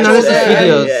 Oh, yeah, Analysis yeah,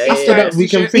 videos. yeah, After yeah. that, we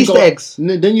can think Easter of, eggs.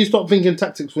 Then you start thinking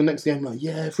tactics for next game. Like,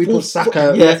 yeah, if we put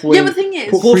Saka yeah. left wing, Yeah, but the thing is,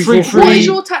 put 4-3-3. what is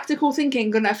your tactical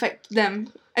thinking going to affect them?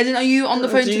 As in, are you on the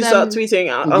phone Do to you them? start tweeting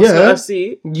Arsenal Yeah.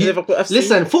 FC, Liverpool FC?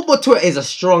 Listen, football Twitter is a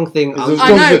strong thing. It's a I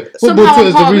strong know. shit. Somehow Football I'm Twitter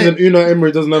is the part of reason Unai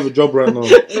Emery doesn't have a job right now.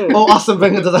 Oh, Arsene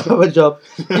Wenger doesn't have a job.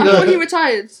 I thought he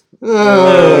retired.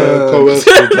 Coerced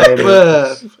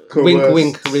retirement. Wink, Coerced.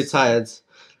 wink, retired.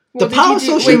 What The did power he of do?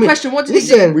 social Wait, media. question. What did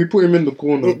Listen, We put him in the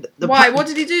corner. Why? What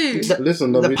did he do?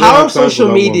 Listen, the we don't power have of time for social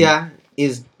that media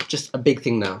is just a big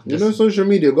thing now. You know, social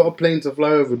media got a plane to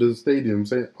fly over the stadium.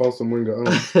 Say Arsene Wenger. You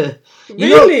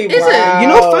know, Really? Is it? Wow. You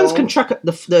know, fans can track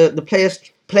the players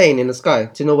plane in the sky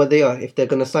to know where they are if they're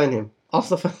going to sign him.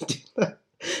 Arsenal fans do that.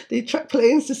 They track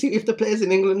planes to see if the player's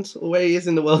in England or where he is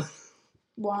in the world.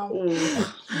 Wow.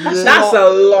 That's a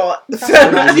lot.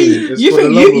 It's You for the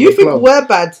think love of you the think club. we're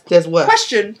bad? There's worse.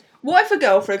 Question: what if a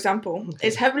girl, for example,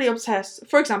 is heavily obsessed?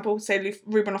 For example, say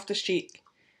Reuben loftus-cheek,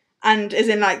 and is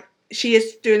in like she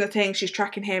is doing the thing. She's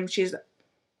tracking him. She's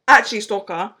actually a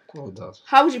stalker. Oh, it does.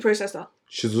 How would you process that?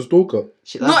 She's a stalker.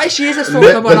 Not if she is a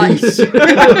stalker, but like. Police. I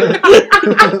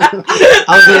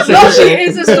was going to say No, she something.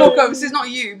 is a stalker. This is not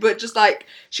you, but just like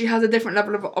she has a different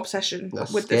level of obsession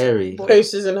That's with scary. this boy.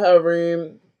 Posters in her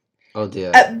room. Oh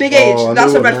dear. At big age, Oh, I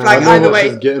that's know a red what- flag I know either what way.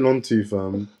 she's getting onto,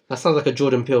 fam. That sounds like a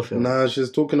Jordan Peele film. Nah,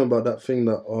 she's talking about that thing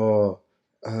that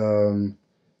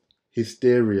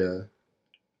hysteria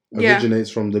Yeah. originates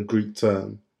from the Greek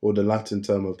term or the Latin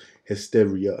term of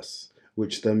hysterios,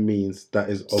 which then means that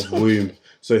is of womb.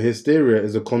 So hysteria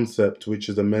is a concept which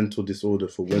is a mental disorder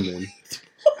for women.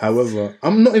 However,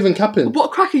 I'm not even capping.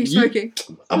 What crack are you smoking?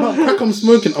 About crack I'm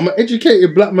smoking. I'm an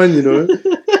educated black man, you know.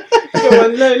 Go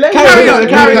on, no, let Carry me- on,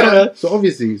 carry on. So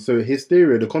obviously,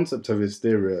 hysteria, the concept of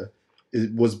hysteria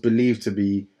was believed to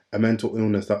be a mental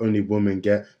illness that only women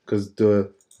get because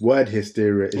the word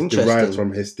hysteria is Interesting. derived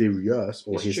from hysterios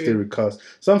or It's true. hystericus,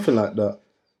 something like that,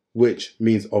 which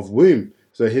means of womb.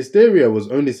 So hysteria was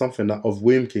only something that of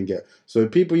womb can get. So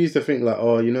people used to think like,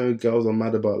 oh, you know, girls are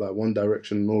mad about like One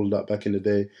Direction and all that back in the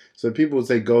day. So people would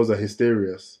say girls are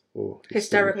hysterious or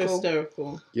Hysterical.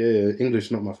 Hysterical. Yeah,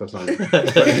 English not my first language.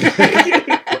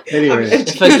 Anyway,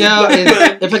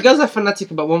 If a girl's a fanatic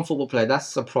about one football player,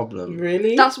 that's a problem.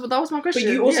 Really? That was my But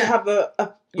question. you also yeah. have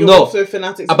you're No, also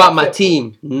fanatics About my football.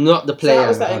 team, not the So player. how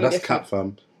is that oh, any that's different? cat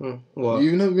fam. What?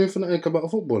 You've never been fanatic about a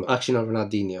footballer? Actually, not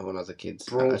Ronaldinho when I was a kid.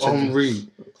 Bro, Actually, Henri.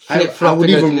 I flip-flop would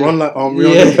in even the- run like Henri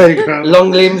on Yeah. the playground.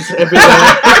 long limbs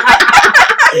everywhere.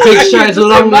 Big strides,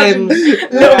 long Imagine limbs.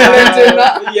 little Belen doing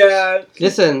that. Yeah.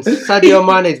 Listen, Sadio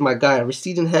Mane is my guy.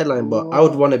 Receding hairline, but I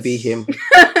would want to be him.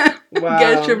 Wow.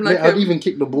 Get trim Mate, like I'd him. even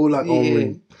kick the ball like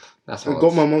Henri. That's I hard.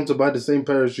 got my mom to buy the same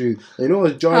pair of shoes. And you know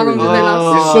what's How long jarring? did they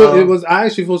last? It's so, it was. I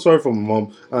actually feel sorry for my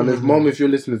mom. And if mom, if you're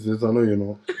listening to this, I know you're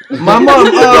not. My mom.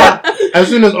 As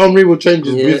soon as Henri will change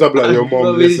his boots, I'll be like, yo, mom,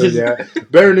 Well, listen, yeah.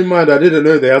 Bearing in mind, I didn't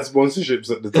know they had sponsorships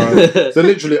at the time. So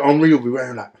literally, Henri will be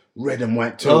wearing like red and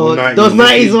white total 90s. Those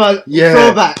 90s ones. Yeah.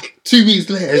 Throwback. 2 weeks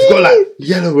later, it's got like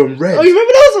yellow and red. Oh, you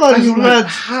remember those ones? And you're Man? like,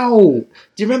 how? Do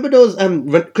you remember those?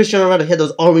 Cristiano Ronaldo had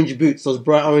those orange boots, those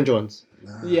bright orange ones.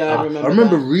 Yeah, I remember. I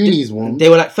remember that. Rooney's one. They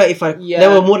were like 35. Yeah. They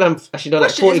were more than actually. They were like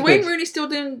Question, 40 is Wayne quid. Rooney still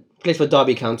doing Plays for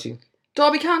Derby County.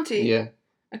 Derby County? Yeah.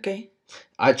 Okay.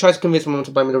 I tried to convince my mom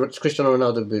to buy me the Cristiano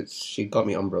Ronaldo boots. She got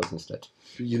me Umbros instead.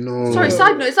 You know. Sorry,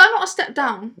 side note, is that not a step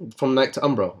down? From Nike to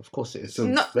Umbro, of course it is. It's a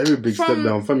No, very big step from-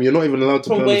 down. Fam, you're not even allowed to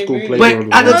From play on the Wayne school Rooney. playground.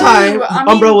 But at the No, time, I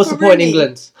mean, Umbro was for supporting Rooney.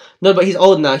 England. No, but he's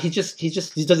old now. He does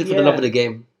it for the love of the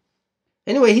game.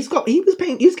 Anyway, he was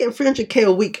getting 300k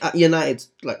a week at United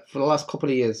like for the last couple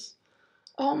of years.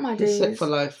 Oh my He's set days. for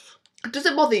life. Does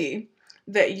it bother you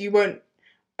that you won't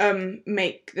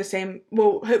make the same?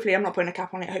 Well, hopefully I'm not putting a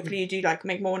cap on it. Hopefully you do like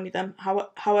make more money than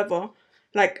however,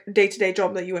 like day-to-day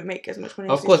job that you won't make as much money.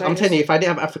 Of as course, these I'm players. telling you, if I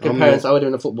didn't have African I'm parents, not- I would have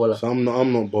been a footballer. So I'm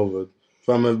not bothered.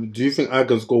 Fam, do you think I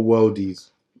can score worldies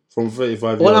from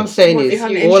 35 All I'm yards? saying What, if is, you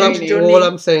had an all injury to your knee?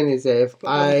 I'm saying is, if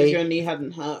If your knee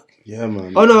hadn't hurt. Yeah,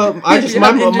 man. oh no, I just You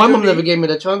my had injured mum your never knee. gave me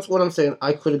the chance. What I'm saying,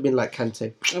 I could have been like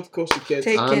Kante. Of course you could.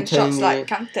 Taking I'm shots telling like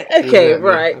you. Kante. Okay, Yeah,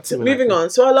 right. I feel Moving like on.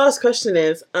 So our last question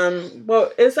is,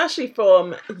 well, it's actually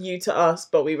from you to us,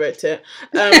 but we wrote it.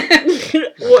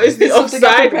 What is the It's something I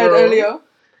offside prepared rule? earlier.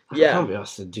 I Yeah, can't be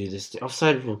asked to do this. The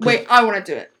offside rule. 'Cause Wait, I want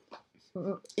to do it.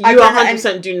 you I don't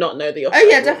 100% do not know the Oh offside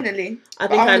yeah, rule. definitely. I But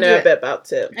think I wanna know do a it. bit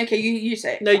about it. Okay, you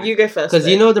say it. No, Fine. you go first. Because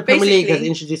you know the Premier League has Basically-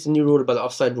 introduced a new rule about the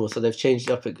offside rule, so they've changed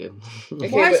it up again. Okay,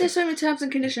 Why but- is there so many terms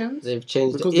and conditions? They've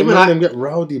changed Because it. the man them get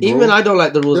rowdy, bro. Even I don't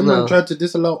like the rules Them now. man tried to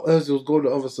disallow Ozil's goal the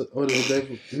other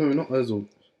day. No, not Ozil.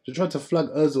 They tried to flag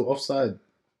Ozil offside.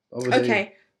 the other day.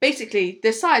 Okay, basically,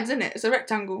 there's sides in it. It's a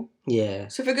rectangle. Yeah.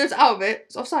 So if it goes out of it,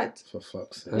 it's offside. For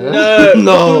fuck's sake. No.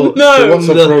 no. No. So what's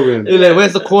the No. throw in? Like,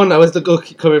 where's the corner? Where's the goal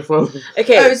kick coming from?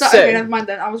 Okay, Oh, is that so, okay? Never mind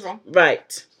then. I was wrong.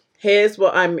 right. Here's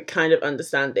what I'm kind of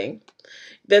understanding.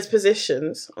 There's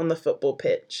positions on the football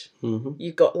pitch. Mm-hmm.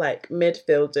 You've got like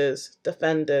midfielders,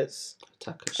 defenders.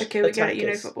 Attackers. Okay, we get it. You know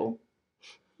Attackers. football.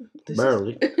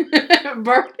 Barely.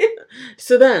 Barely.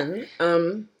 So then,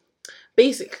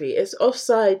 basically, it's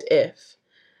offside if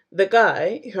the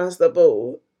guy who has the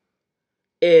ball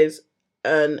is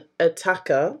an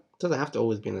attacker. Doesn't have to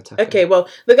always be an attacker. Okay, well,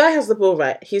 the guy has the ball,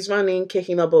 right? He's running,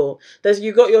 kicking the ball.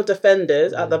 You got your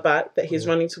defenders at the back that he's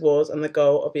running towards, and the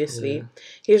goal, obviously. Yeah.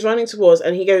 He's running towards,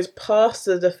 and he goes past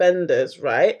the defenders,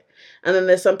 right? And then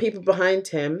there's some people behind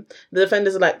him. The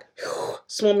defenders are like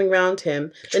swarming around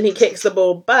him. Then he kicks the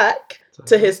ball back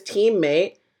to his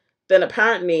teammate. Then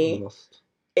apparently Almost.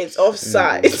 it's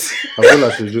offside. I feel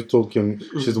like she's just talking.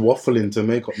 She's waffling to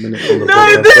make up minutes on the No,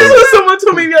 podcast. this is what someone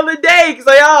told me the other day because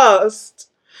I asked.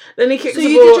 Then he kicks So the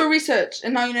you ball. did your research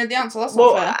and now you know the answer. That's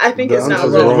Well, not fair. I think The it's now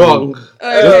answer's wrong. Wrong. Just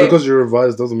Okay. because you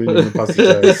revised doesn't mean you're going to pass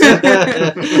the test.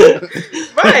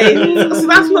 Right. So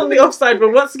that's not the offside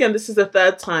rule. Once again, this is the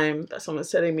third time that someone's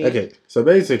telling me. Okay, so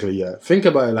basically, yeah, think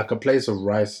about it like a place of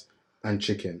rice and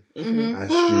chicken Mhm. and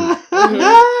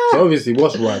stew. So obviously,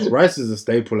 what's rice? Rice is a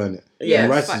staple in it. Yeah, And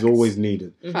rice facts. is always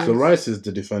needed. Mhm. So rice is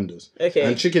the defenders. Okay.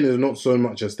 And chicken is not so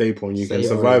much a staple and you can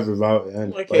Same. survive without it.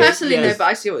 And Okay. Personally, Yes. no, but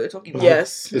I see what you're talking about.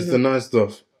 Yes. It's the nice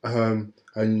stuff.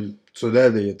 And so they're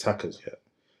the attackers, yeah.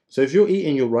 So if you're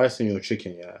eating your rice and your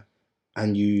chicken, yeah,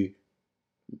 and you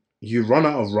run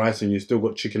out of rice and you still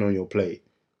got chicken on your plate,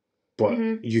 but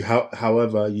Mhm.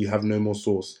 however, you have no more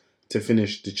sauce to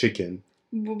finish the chicken,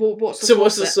 What's the So sauce?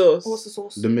 what's the then? sauce? What's the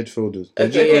sauce? the midfielders.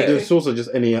 Okay, yeah. The sauce are just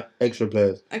any extra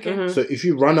players. Okay. Mhm. So if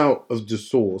you run out of the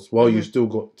sauce while you Mhm. still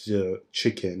got the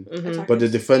chicken, Mhm. Attack. but the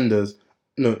defenders,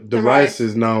 no, the The rice rice.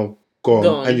 is now gone,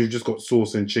 Gone. and you've just got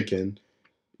sauce and chicken,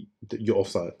 you're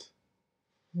offside.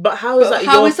 But how is But that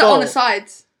how your is that on the fault?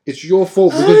 sides? It's your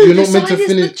fault because Oh, you're the not meant to side is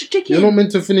the finish. chicken. You're not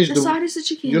meant to finish The the. side is the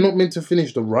chicken. You're not meant to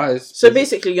finish the rice. So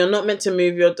basically, you're not meant to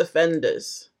move your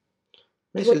defenders.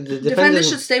 Basically, the Defenders defenders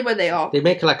should stay where they are. they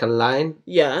make like a line,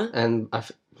 Yeah. and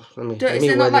Is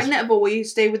it not like netball where you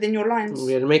stay within your lines?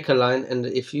 We make a line, and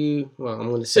if you, well, I'm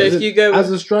going to So say, if you go,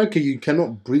 As a striker, you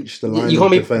cannot breach the line. you of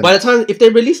can't be. defense. By the time if they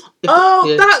release,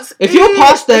 yeah. that's If you're it.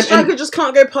 past them the striker and- just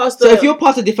can't go past the. So if you're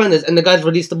past the defenders and the guys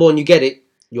release the ball and you get it,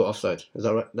 you're offside. Is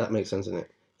that right? That makes sense, isn't it?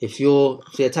 If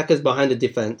the attacker's behind the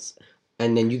defense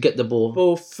and then you get the ball.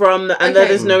 Ball from the, and then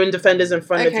there's no defenders in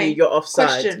front of you. You're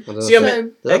offside. Question.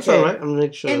 So that's all right. I'm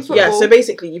not sure. In That's football- Yeah. So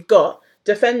basically, you've got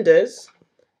defenders,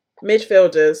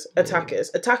 midfielders,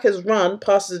 attackers. Attackers run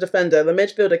past the defender. The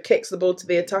midfielder kicks the ball to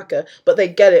the attacker, but they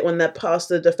get it when they're past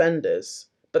the defenders.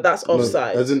 But that's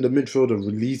offside. As in the midfielder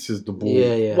releases the ball.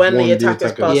 Yeah. When the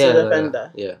attacker's past the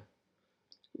defender. Yeah.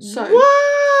 So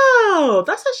Wow,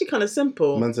 that's actually kind of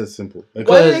simple. Man says simple.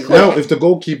 Why do they call Now, it? if the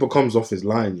goalkeeper comes off his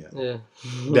line,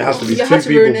 there has to be You two had to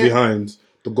people ruin it. behind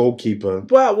the goalkeeper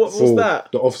Wow, what was for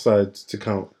that? the offside to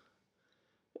count.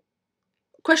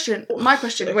 my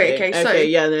question. Wait, okay. So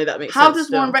yeah, no, that makes how sense. does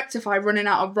still. one rectify running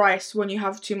out of rice when you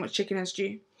have too much chicken and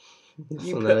stew? You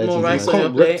So put now more it's rice You on your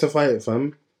can't plate. rectify it,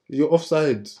 fam. You're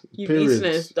offside. You've period. eaten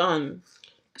it, it's done.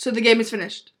 So the game is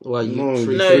finished. Well, you No,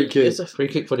 free, No, free kick. it's a free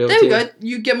kick for the other There we team. go.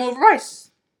 You get more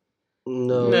rice.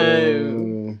 No. No.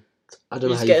 I don't You know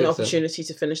just how get you an fix it. opportunity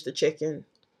to finish the chicken.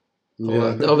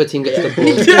 Well, the other team gets the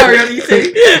Yeah. ball. Carry on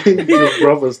eating. Your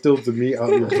brother still to meet out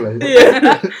your plate.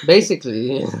 Yeah.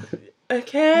 Basically, yeah.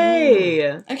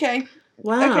 Okay. Okay.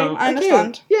 Wow. Okay, I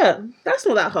understand. Yeah, that's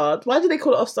not that hard. Why do they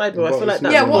call it offside rule? I But feel like it's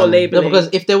that's not- Yeah, more what- No, labeling. because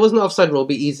if there was no offside rule, it'd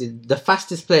be easy. The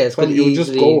fastest players could Fam, you'll easily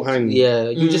just go hang. Yeah,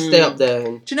 you just stay up there.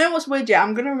 And, Do you know what's weird? Yeah,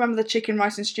 I'm gonna remember the chicken,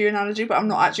 rice, and stew analogy, but I'm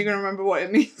not actually gonna remember what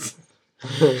it means.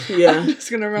 Yeah. I'm just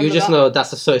gonna remember. you just that. know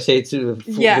that's associated with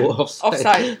football Yeah, offside.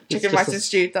 offside. It's Chicken, just rice, a- and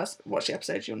stew. That's watch the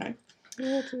episode. You'll know.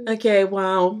 Okay,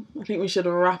 wow. I think we should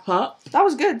wrap up. That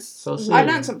was good. So I soon.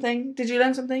 learned something. Did you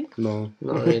learn something? No.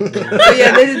 Not really. Oh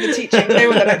yeah, they did the teaching. They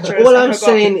were the lecturers. All I I'm forgot.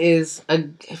 saying is,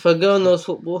 if a girl knows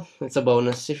football, it's a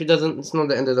bonus. If she doesn't, it's not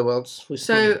the end of the world.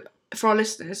 So, for our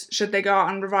listeners, should they go out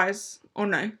and revise or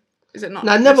no? Is it not?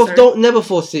 Now, necessary? never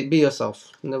force it. Be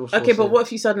yourself. Never force Okay, it. but what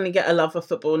if you suddenly get a love for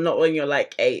football, not when you're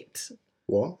like 8?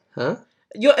 What? Huh?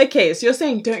 You're okay, so you're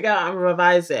saying don't go out and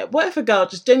revise it. What if a girl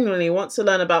just genuinely wants to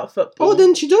learn about football? Oh,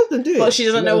 then she does. Then do it. But she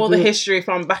doesn't know all the history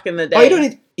from back in the day. Oh, you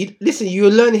don't need. Listen, you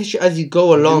learn history as you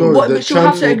go along. You know, What, the but she'll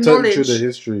have chance to will tell you acknowledge the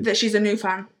history. that she's a new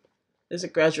fan. It's a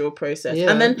gradual process.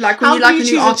 Yeah. And then, Like, when how you do like you a new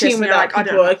choose a artist team and you're without like, I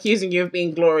don't people know. accusing you of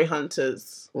being glory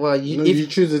hunters? Well, No, you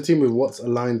choose a team with what's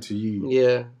aligned to you.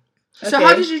 yeah. So Okay.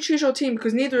 how did you choose your team?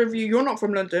 Because neither of you're not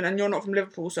from London and you're not from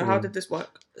Liverpool. So how did this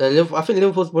work? I think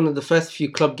Liverpool's one of the first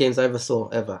few club games I ever saw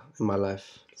in my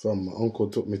life. So my uncle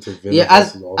took me to Villa. Yeah,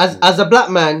 as versus as a black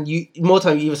man, you more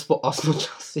time you either support Arsenal,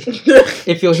 Chelsea.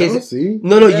 If you're his, Chelsea?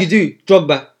 no, Yeah. you do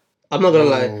Drogba. I'm not gonna No.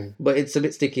 lie, but it's a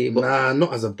bit sticky. But Nah,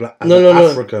 not as a black. As no, an no, no,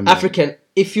 African. Man. African.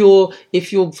 If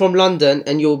you're from London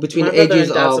and you're between My the brother ages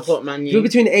and dad of support Man U. you're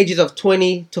between the ages of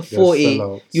 20 to 40,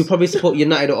 sellouts. you probably support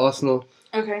United or Arsenal.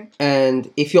 Okay. And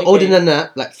if you're Okay. older than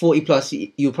that, like 40 plus,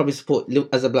 you probably support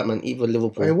as a black man either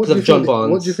Liverpool Hey, what because do of you John think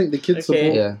Barnes. What do you think the kids Okay.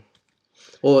 support? Yeah.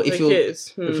 Or if The you're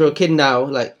kids, if you're a kid now,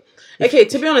 like Okay,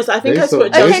 to be honest, I think They I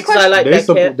support su- Chelsea because I like They their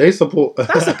support. kit. They support.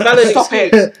 That's a valid Stop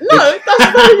excuse. it. No, that's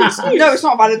a valid excuse. No, it's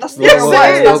not valid. That's Yes, even it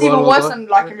worse. is. That's Go even on, worse go on. than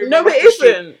like. If No, it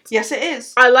isn't. Yes, it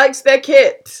is. I liked their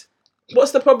kit.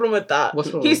 What's the problem with that? What's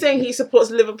wrong? He's saying he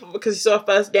supports Liverpool because he saw a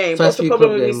first game. First What's the few problem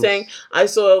club with me games. saying I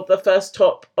saw the first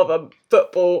top of a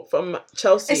football from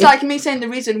Chelsea? It's like me saying the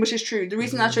reason, which is true. The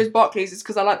reason I chose Barclays is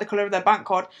because I like the colour of their bank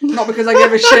card, not because I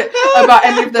give a shit about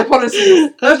any of their policies.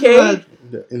 Okay. mad.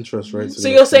 The interest rates. So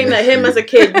you're saying that him as a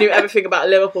kid knew everything about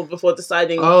Liverpool before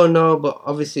deciding? Oh no, but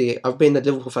obviously I've been a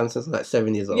Liverpool fan since like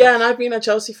 7 years old. Yeah, and I've been a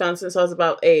Chelsea fan since I was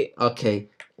about 8. Okay.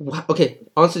 Okay.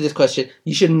 Answer this question.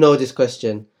 You should know this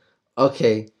question.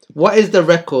 Okay. What is the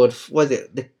record? What is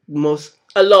it? The most.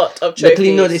 A lot of The trophies.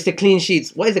 clean. No, it's the clean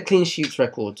sheets. What is the clean sheets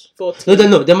record? 14.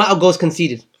 No. The amount of goals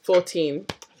conceded. 14.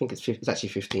 I think it's actually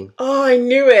 15. Oh, I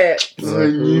knew it. I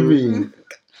knew it.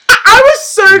 I was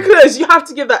so close. You have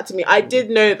to give that to me. I did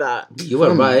know that. You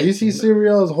were right. You see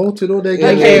Syria's halted all their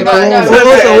games. Okay, in right, France.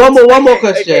 no, Also, one more Okay,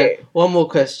 question. okay. One more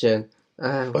question.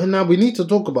 But now we need to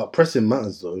talk about pressing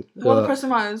matters though. What are the pressing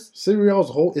matters? Syria's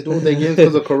halted all their games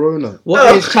because of Corona.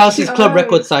 What is Chelsea's club Oh.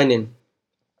 record signing?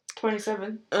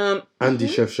 27. Andy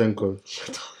Shevchenko.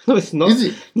 No, it's not. Is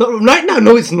it? Not right now.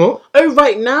 No, it's not. Oh,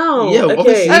 right now. Yeah, okay.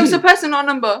 obviously. Oh, it's a person, not a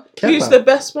number. Who's the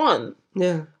best one?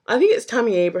 Yeah. I think it's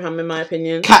Tammy Abraham, in my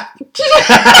opinion. Cat.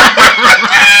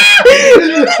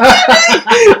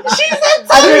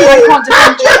 I can't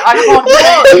defend you. I can't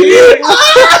defend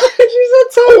She's a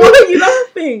top. Why are you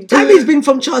laughing? Tammy's been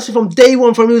from Chelsea from day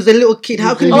one, from he was a little kid.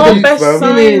 How can you? Oh, Big best fam.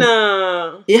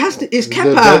 signer. It has to. It's The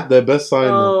Kepa. best signing.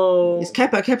 Oh. It's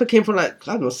Kepa. Kepa came from like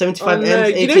I don't know, 75 Oh, no. M's,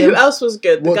 You 80 know who M's. else was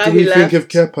good? The What guy do who we left. think of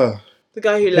Kepa? The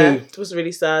guy who left was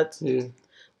really sad. Yeah.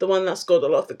 The one that scored a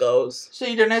lot of the goals. So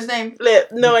you don't know his name?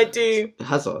 No, I do.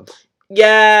 Hazard.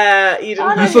 Yeah, Eden Oh,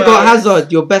 no, You Hazard. forgot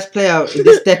Hazard, your best player in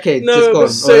this decade. No, just it gone.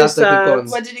 was so last decade sad. gone.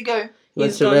 Where did he go? He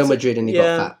went He's to gone Real to- Madrid and he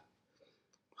yeah. got fat.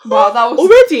 Wow, that was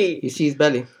Already? You see his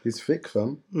belly. He's thick,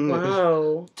 fam.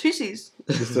 Wow. two C's.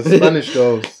 It's the Spanish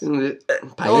girls. Paella.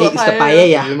 Oh, It's the paella.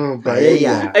 paella. You know,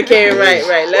 Paella. Okay, right.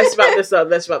 Let's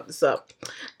wrap this up.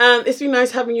 It's been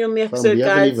nice having you on the Fam, episode, we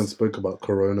haven't guys. even spoke about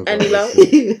coronavirus. Any love?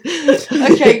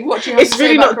 Okay, what do you have It's to say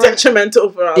really about not Corona? detrimental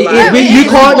for our It- lives. it- you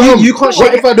can't. You can't What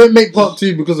shake. if I don't make part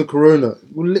 2 because of corona?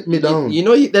 Will let me down. You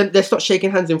know, they stopped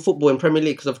shaking hands in football in Premier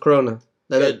League because of Corona.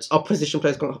 Good. The opposition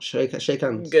players can't shake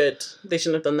hands. Good. They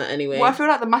shouldn't have done that anyway. Well, I feel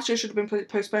like the matches should have been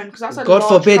postponed because that's a God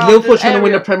large forbid crowded Liverpool trying to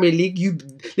win the area. Premier League. You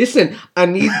listen. I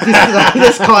need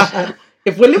this guy.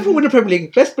 If we're Liverpool win the Premier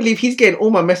League, best believe he's getting all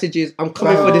my messages. I'm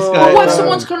coming for this Oh. guy. But what if Um,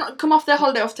 someone's come off their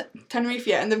holiday off Tenerife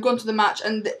and they've gone to the match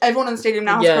and everyone in the stadium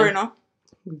now has Yeah. Corona?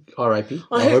 R.I.P.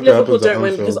 I I hope hope it Liverpool happens at don't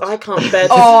win Anfield. because I can't bear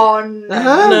to Oh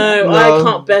no! No, I No.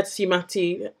 can't bear to see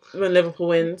Matty when Liverpool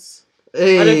wins.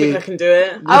 Hey. I don't think I can do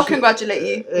it. I'll congratulate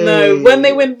you. No, Hey. when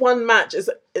they win one match, it's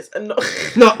not.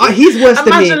 No, he's worse than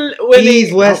Imagine me. winning-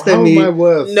 He's worse How than am I me.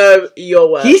 worse? No, you're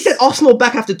worse. He said Arsenal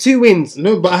back after 2 wins.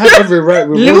 No, but I have every right.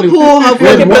 We've Liverpool only, have we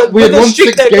had Okay, won. but we had with the won streak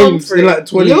 6 they've gone games through. in like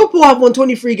 20. Liverpool have won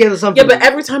 23 games or something. Yeah, but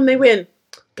every time they win,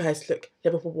 guys, look,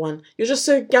 Liverpool won. You're just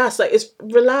so gassed. Like, it's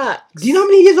relaxed. Do you know how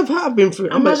many years I've been through?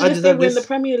 Imagine I if they deserve win this. the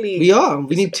Premier League. We are.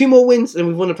 We need 2 more wins and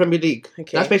we've won the Premier League.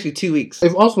 Okay. That's basically 2 weeks.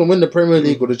 If Arsenal win the Premier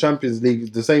League or the Champions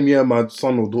League the same year my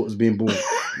son or daughter's being born,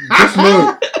 just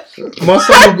know my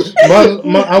son.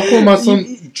 I'll call my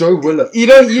son Joe Willett. You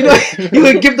know, you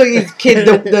will give his kid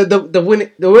the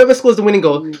win. Whoever scores the winning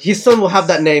goal, his son will have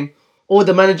that name. Or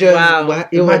the manager, Wow.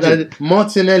 he'll have Imagine that,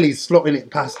 Martinelli slotting it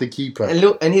past the keeper.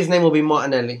 and his name will be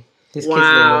Martinelli. His kid's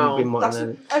Wow. name will be That's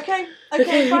Martinelli. okay,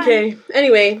 fine. Okay.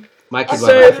 Anyway, My kid will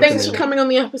so have African thanks for name. coming on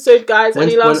the episode, guys.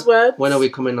 Any last words? When are we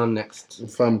coming on next?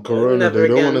 Fam, Corona, Never they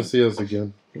don't again. want to see us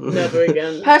again. Never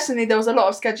again. Personally, there was a lot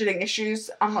of scheduling issues.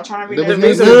 I'm not trying to There relive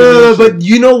was those. no- But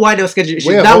you know why they were scheduled issues.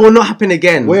 We're That hot- will not happen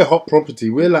again. We're hot property.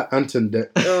 We're like Anton Deck.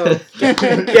 Oh, get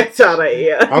out of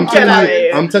here. I'm Get out of telling you.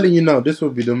 here. I'm telling you now. This will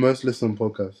be the most listened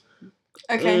podcast.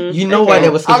 Okay, You know Okay. why they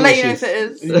were I'll scheduled let you know issues. if it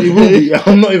is. It will be.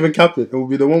 I'm not even capping. It will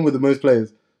be the one with the most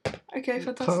players. Okay,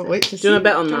 fantastic. Can't wait to Do see. you want to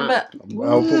bet on Do you that? wanna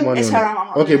bet? I'll put money It's on her. it. I'm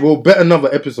not Okay, doing we'll bet another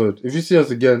episode. If you see us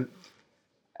again,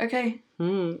 Okay.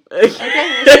 Okay,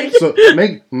 we'll see. so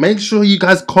make sure you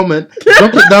guys comment.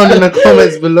 Drop it down in the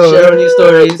comments below. Share on your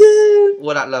stories.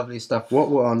 All that lovely stuff. What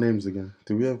were our names again?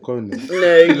 Do we have code names? No,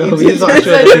 No, you he's not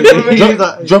didn't. sure. He's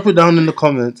not- Drop it down in the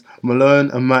comments. Malone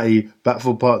and Matty back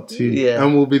for part 2, Yeah.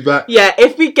 and we'll be back. Yeah,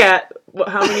 if we get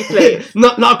how many plays?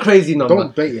 Not a crazy number.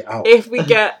 Don't bait it out. If we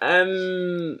get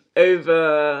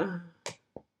over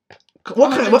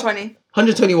What kind? What? 120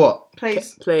 120 what?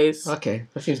 plays. plays, Okay,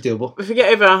 that seems doable. if we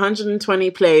get over 120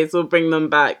 plays, we'll bring them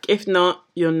back. If not,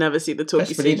 you'll never see the talkie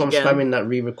Best stage believe I'm again. spamming that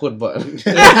re-record button.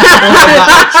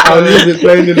 I'll leave it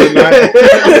playing in the night.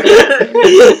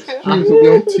 Streams will be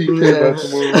on 2K by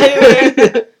tomorrow.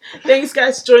 Anyway, thanks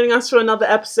guys for joining us for another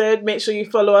episode. Make sure you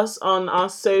follow us on our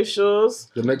socials.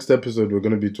 The next episode, we're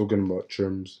going to be talking about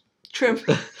trims. Trim.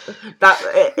 That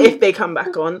if they come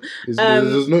back on.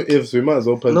 There's no ifs. We might as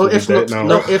well pencil No the if, date not, now.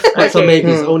 no if, buts or Okay.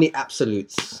 maybes, only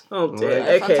absolutes. Oh dear.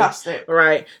 Alright. Okay. Fantastic.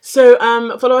 Right. So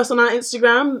follow us on our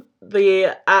Instagram.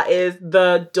 The @ is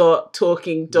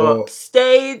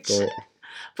the.talking.stage. Dot.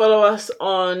 Follow us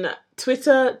on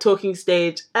Twitter, Talking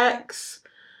Stage X.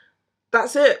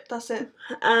 That's it. That's it.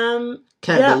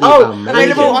 Can't Yeah, believe oh, how many.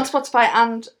 Available can- on Spotify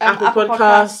and Apple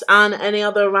Podcasts and any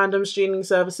other random streaming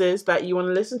services that you want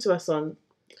to listen to us on.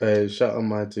 Hey, shout out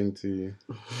my thing to you.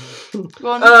 Go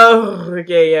on. Oh,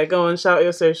 okay, yeah. Go on, shout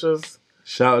your socials.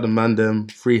 Shout out to Mandem,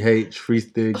 Free H, Free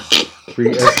Stig,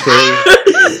 Free SK,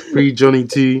 Free Johnny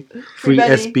T, Free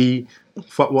Benny. SB.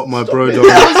 Fuck what my bro does.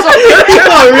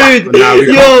 You're rude. Nah,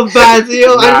 we You're bad.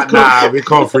 I we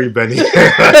can't free Benny.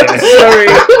 Sorry.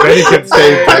 Benny can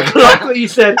stay in I pen. clocked what you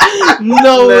said.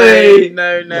 No way.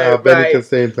 No. Nah, Benny Right. can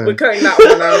stay in We're pen. cutting that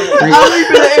one out. I'm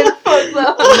leaving it in. Fuck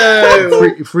that.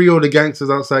 No. Free all the gangsters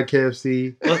outside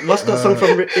KFC. What's that song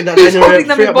from in that He's holding line?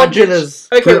 them Free in up my bondage. drillers.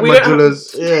 Free Okay, up we my don't have...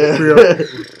 drillers. Yeah.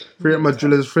 Free up my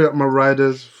drillers. Free up my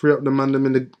riders. Free up the mandem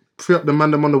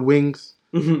on the wings.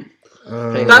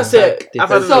 That's it. I've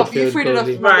had Stop, you freed it up.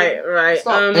 Right.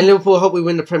 Stop. And Liverpool, hope we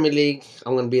win the Premier League.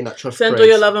 I'm going to be in that trust. Send all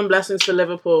your love and blessings to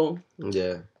Liverpool.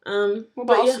 Yeah. What But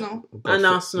about yeah. Arsenal? And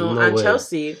Arsenal No and way.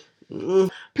 Chelsea.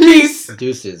 Mm. Peace.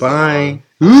 Deuces. Bye.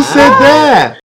 Who said that?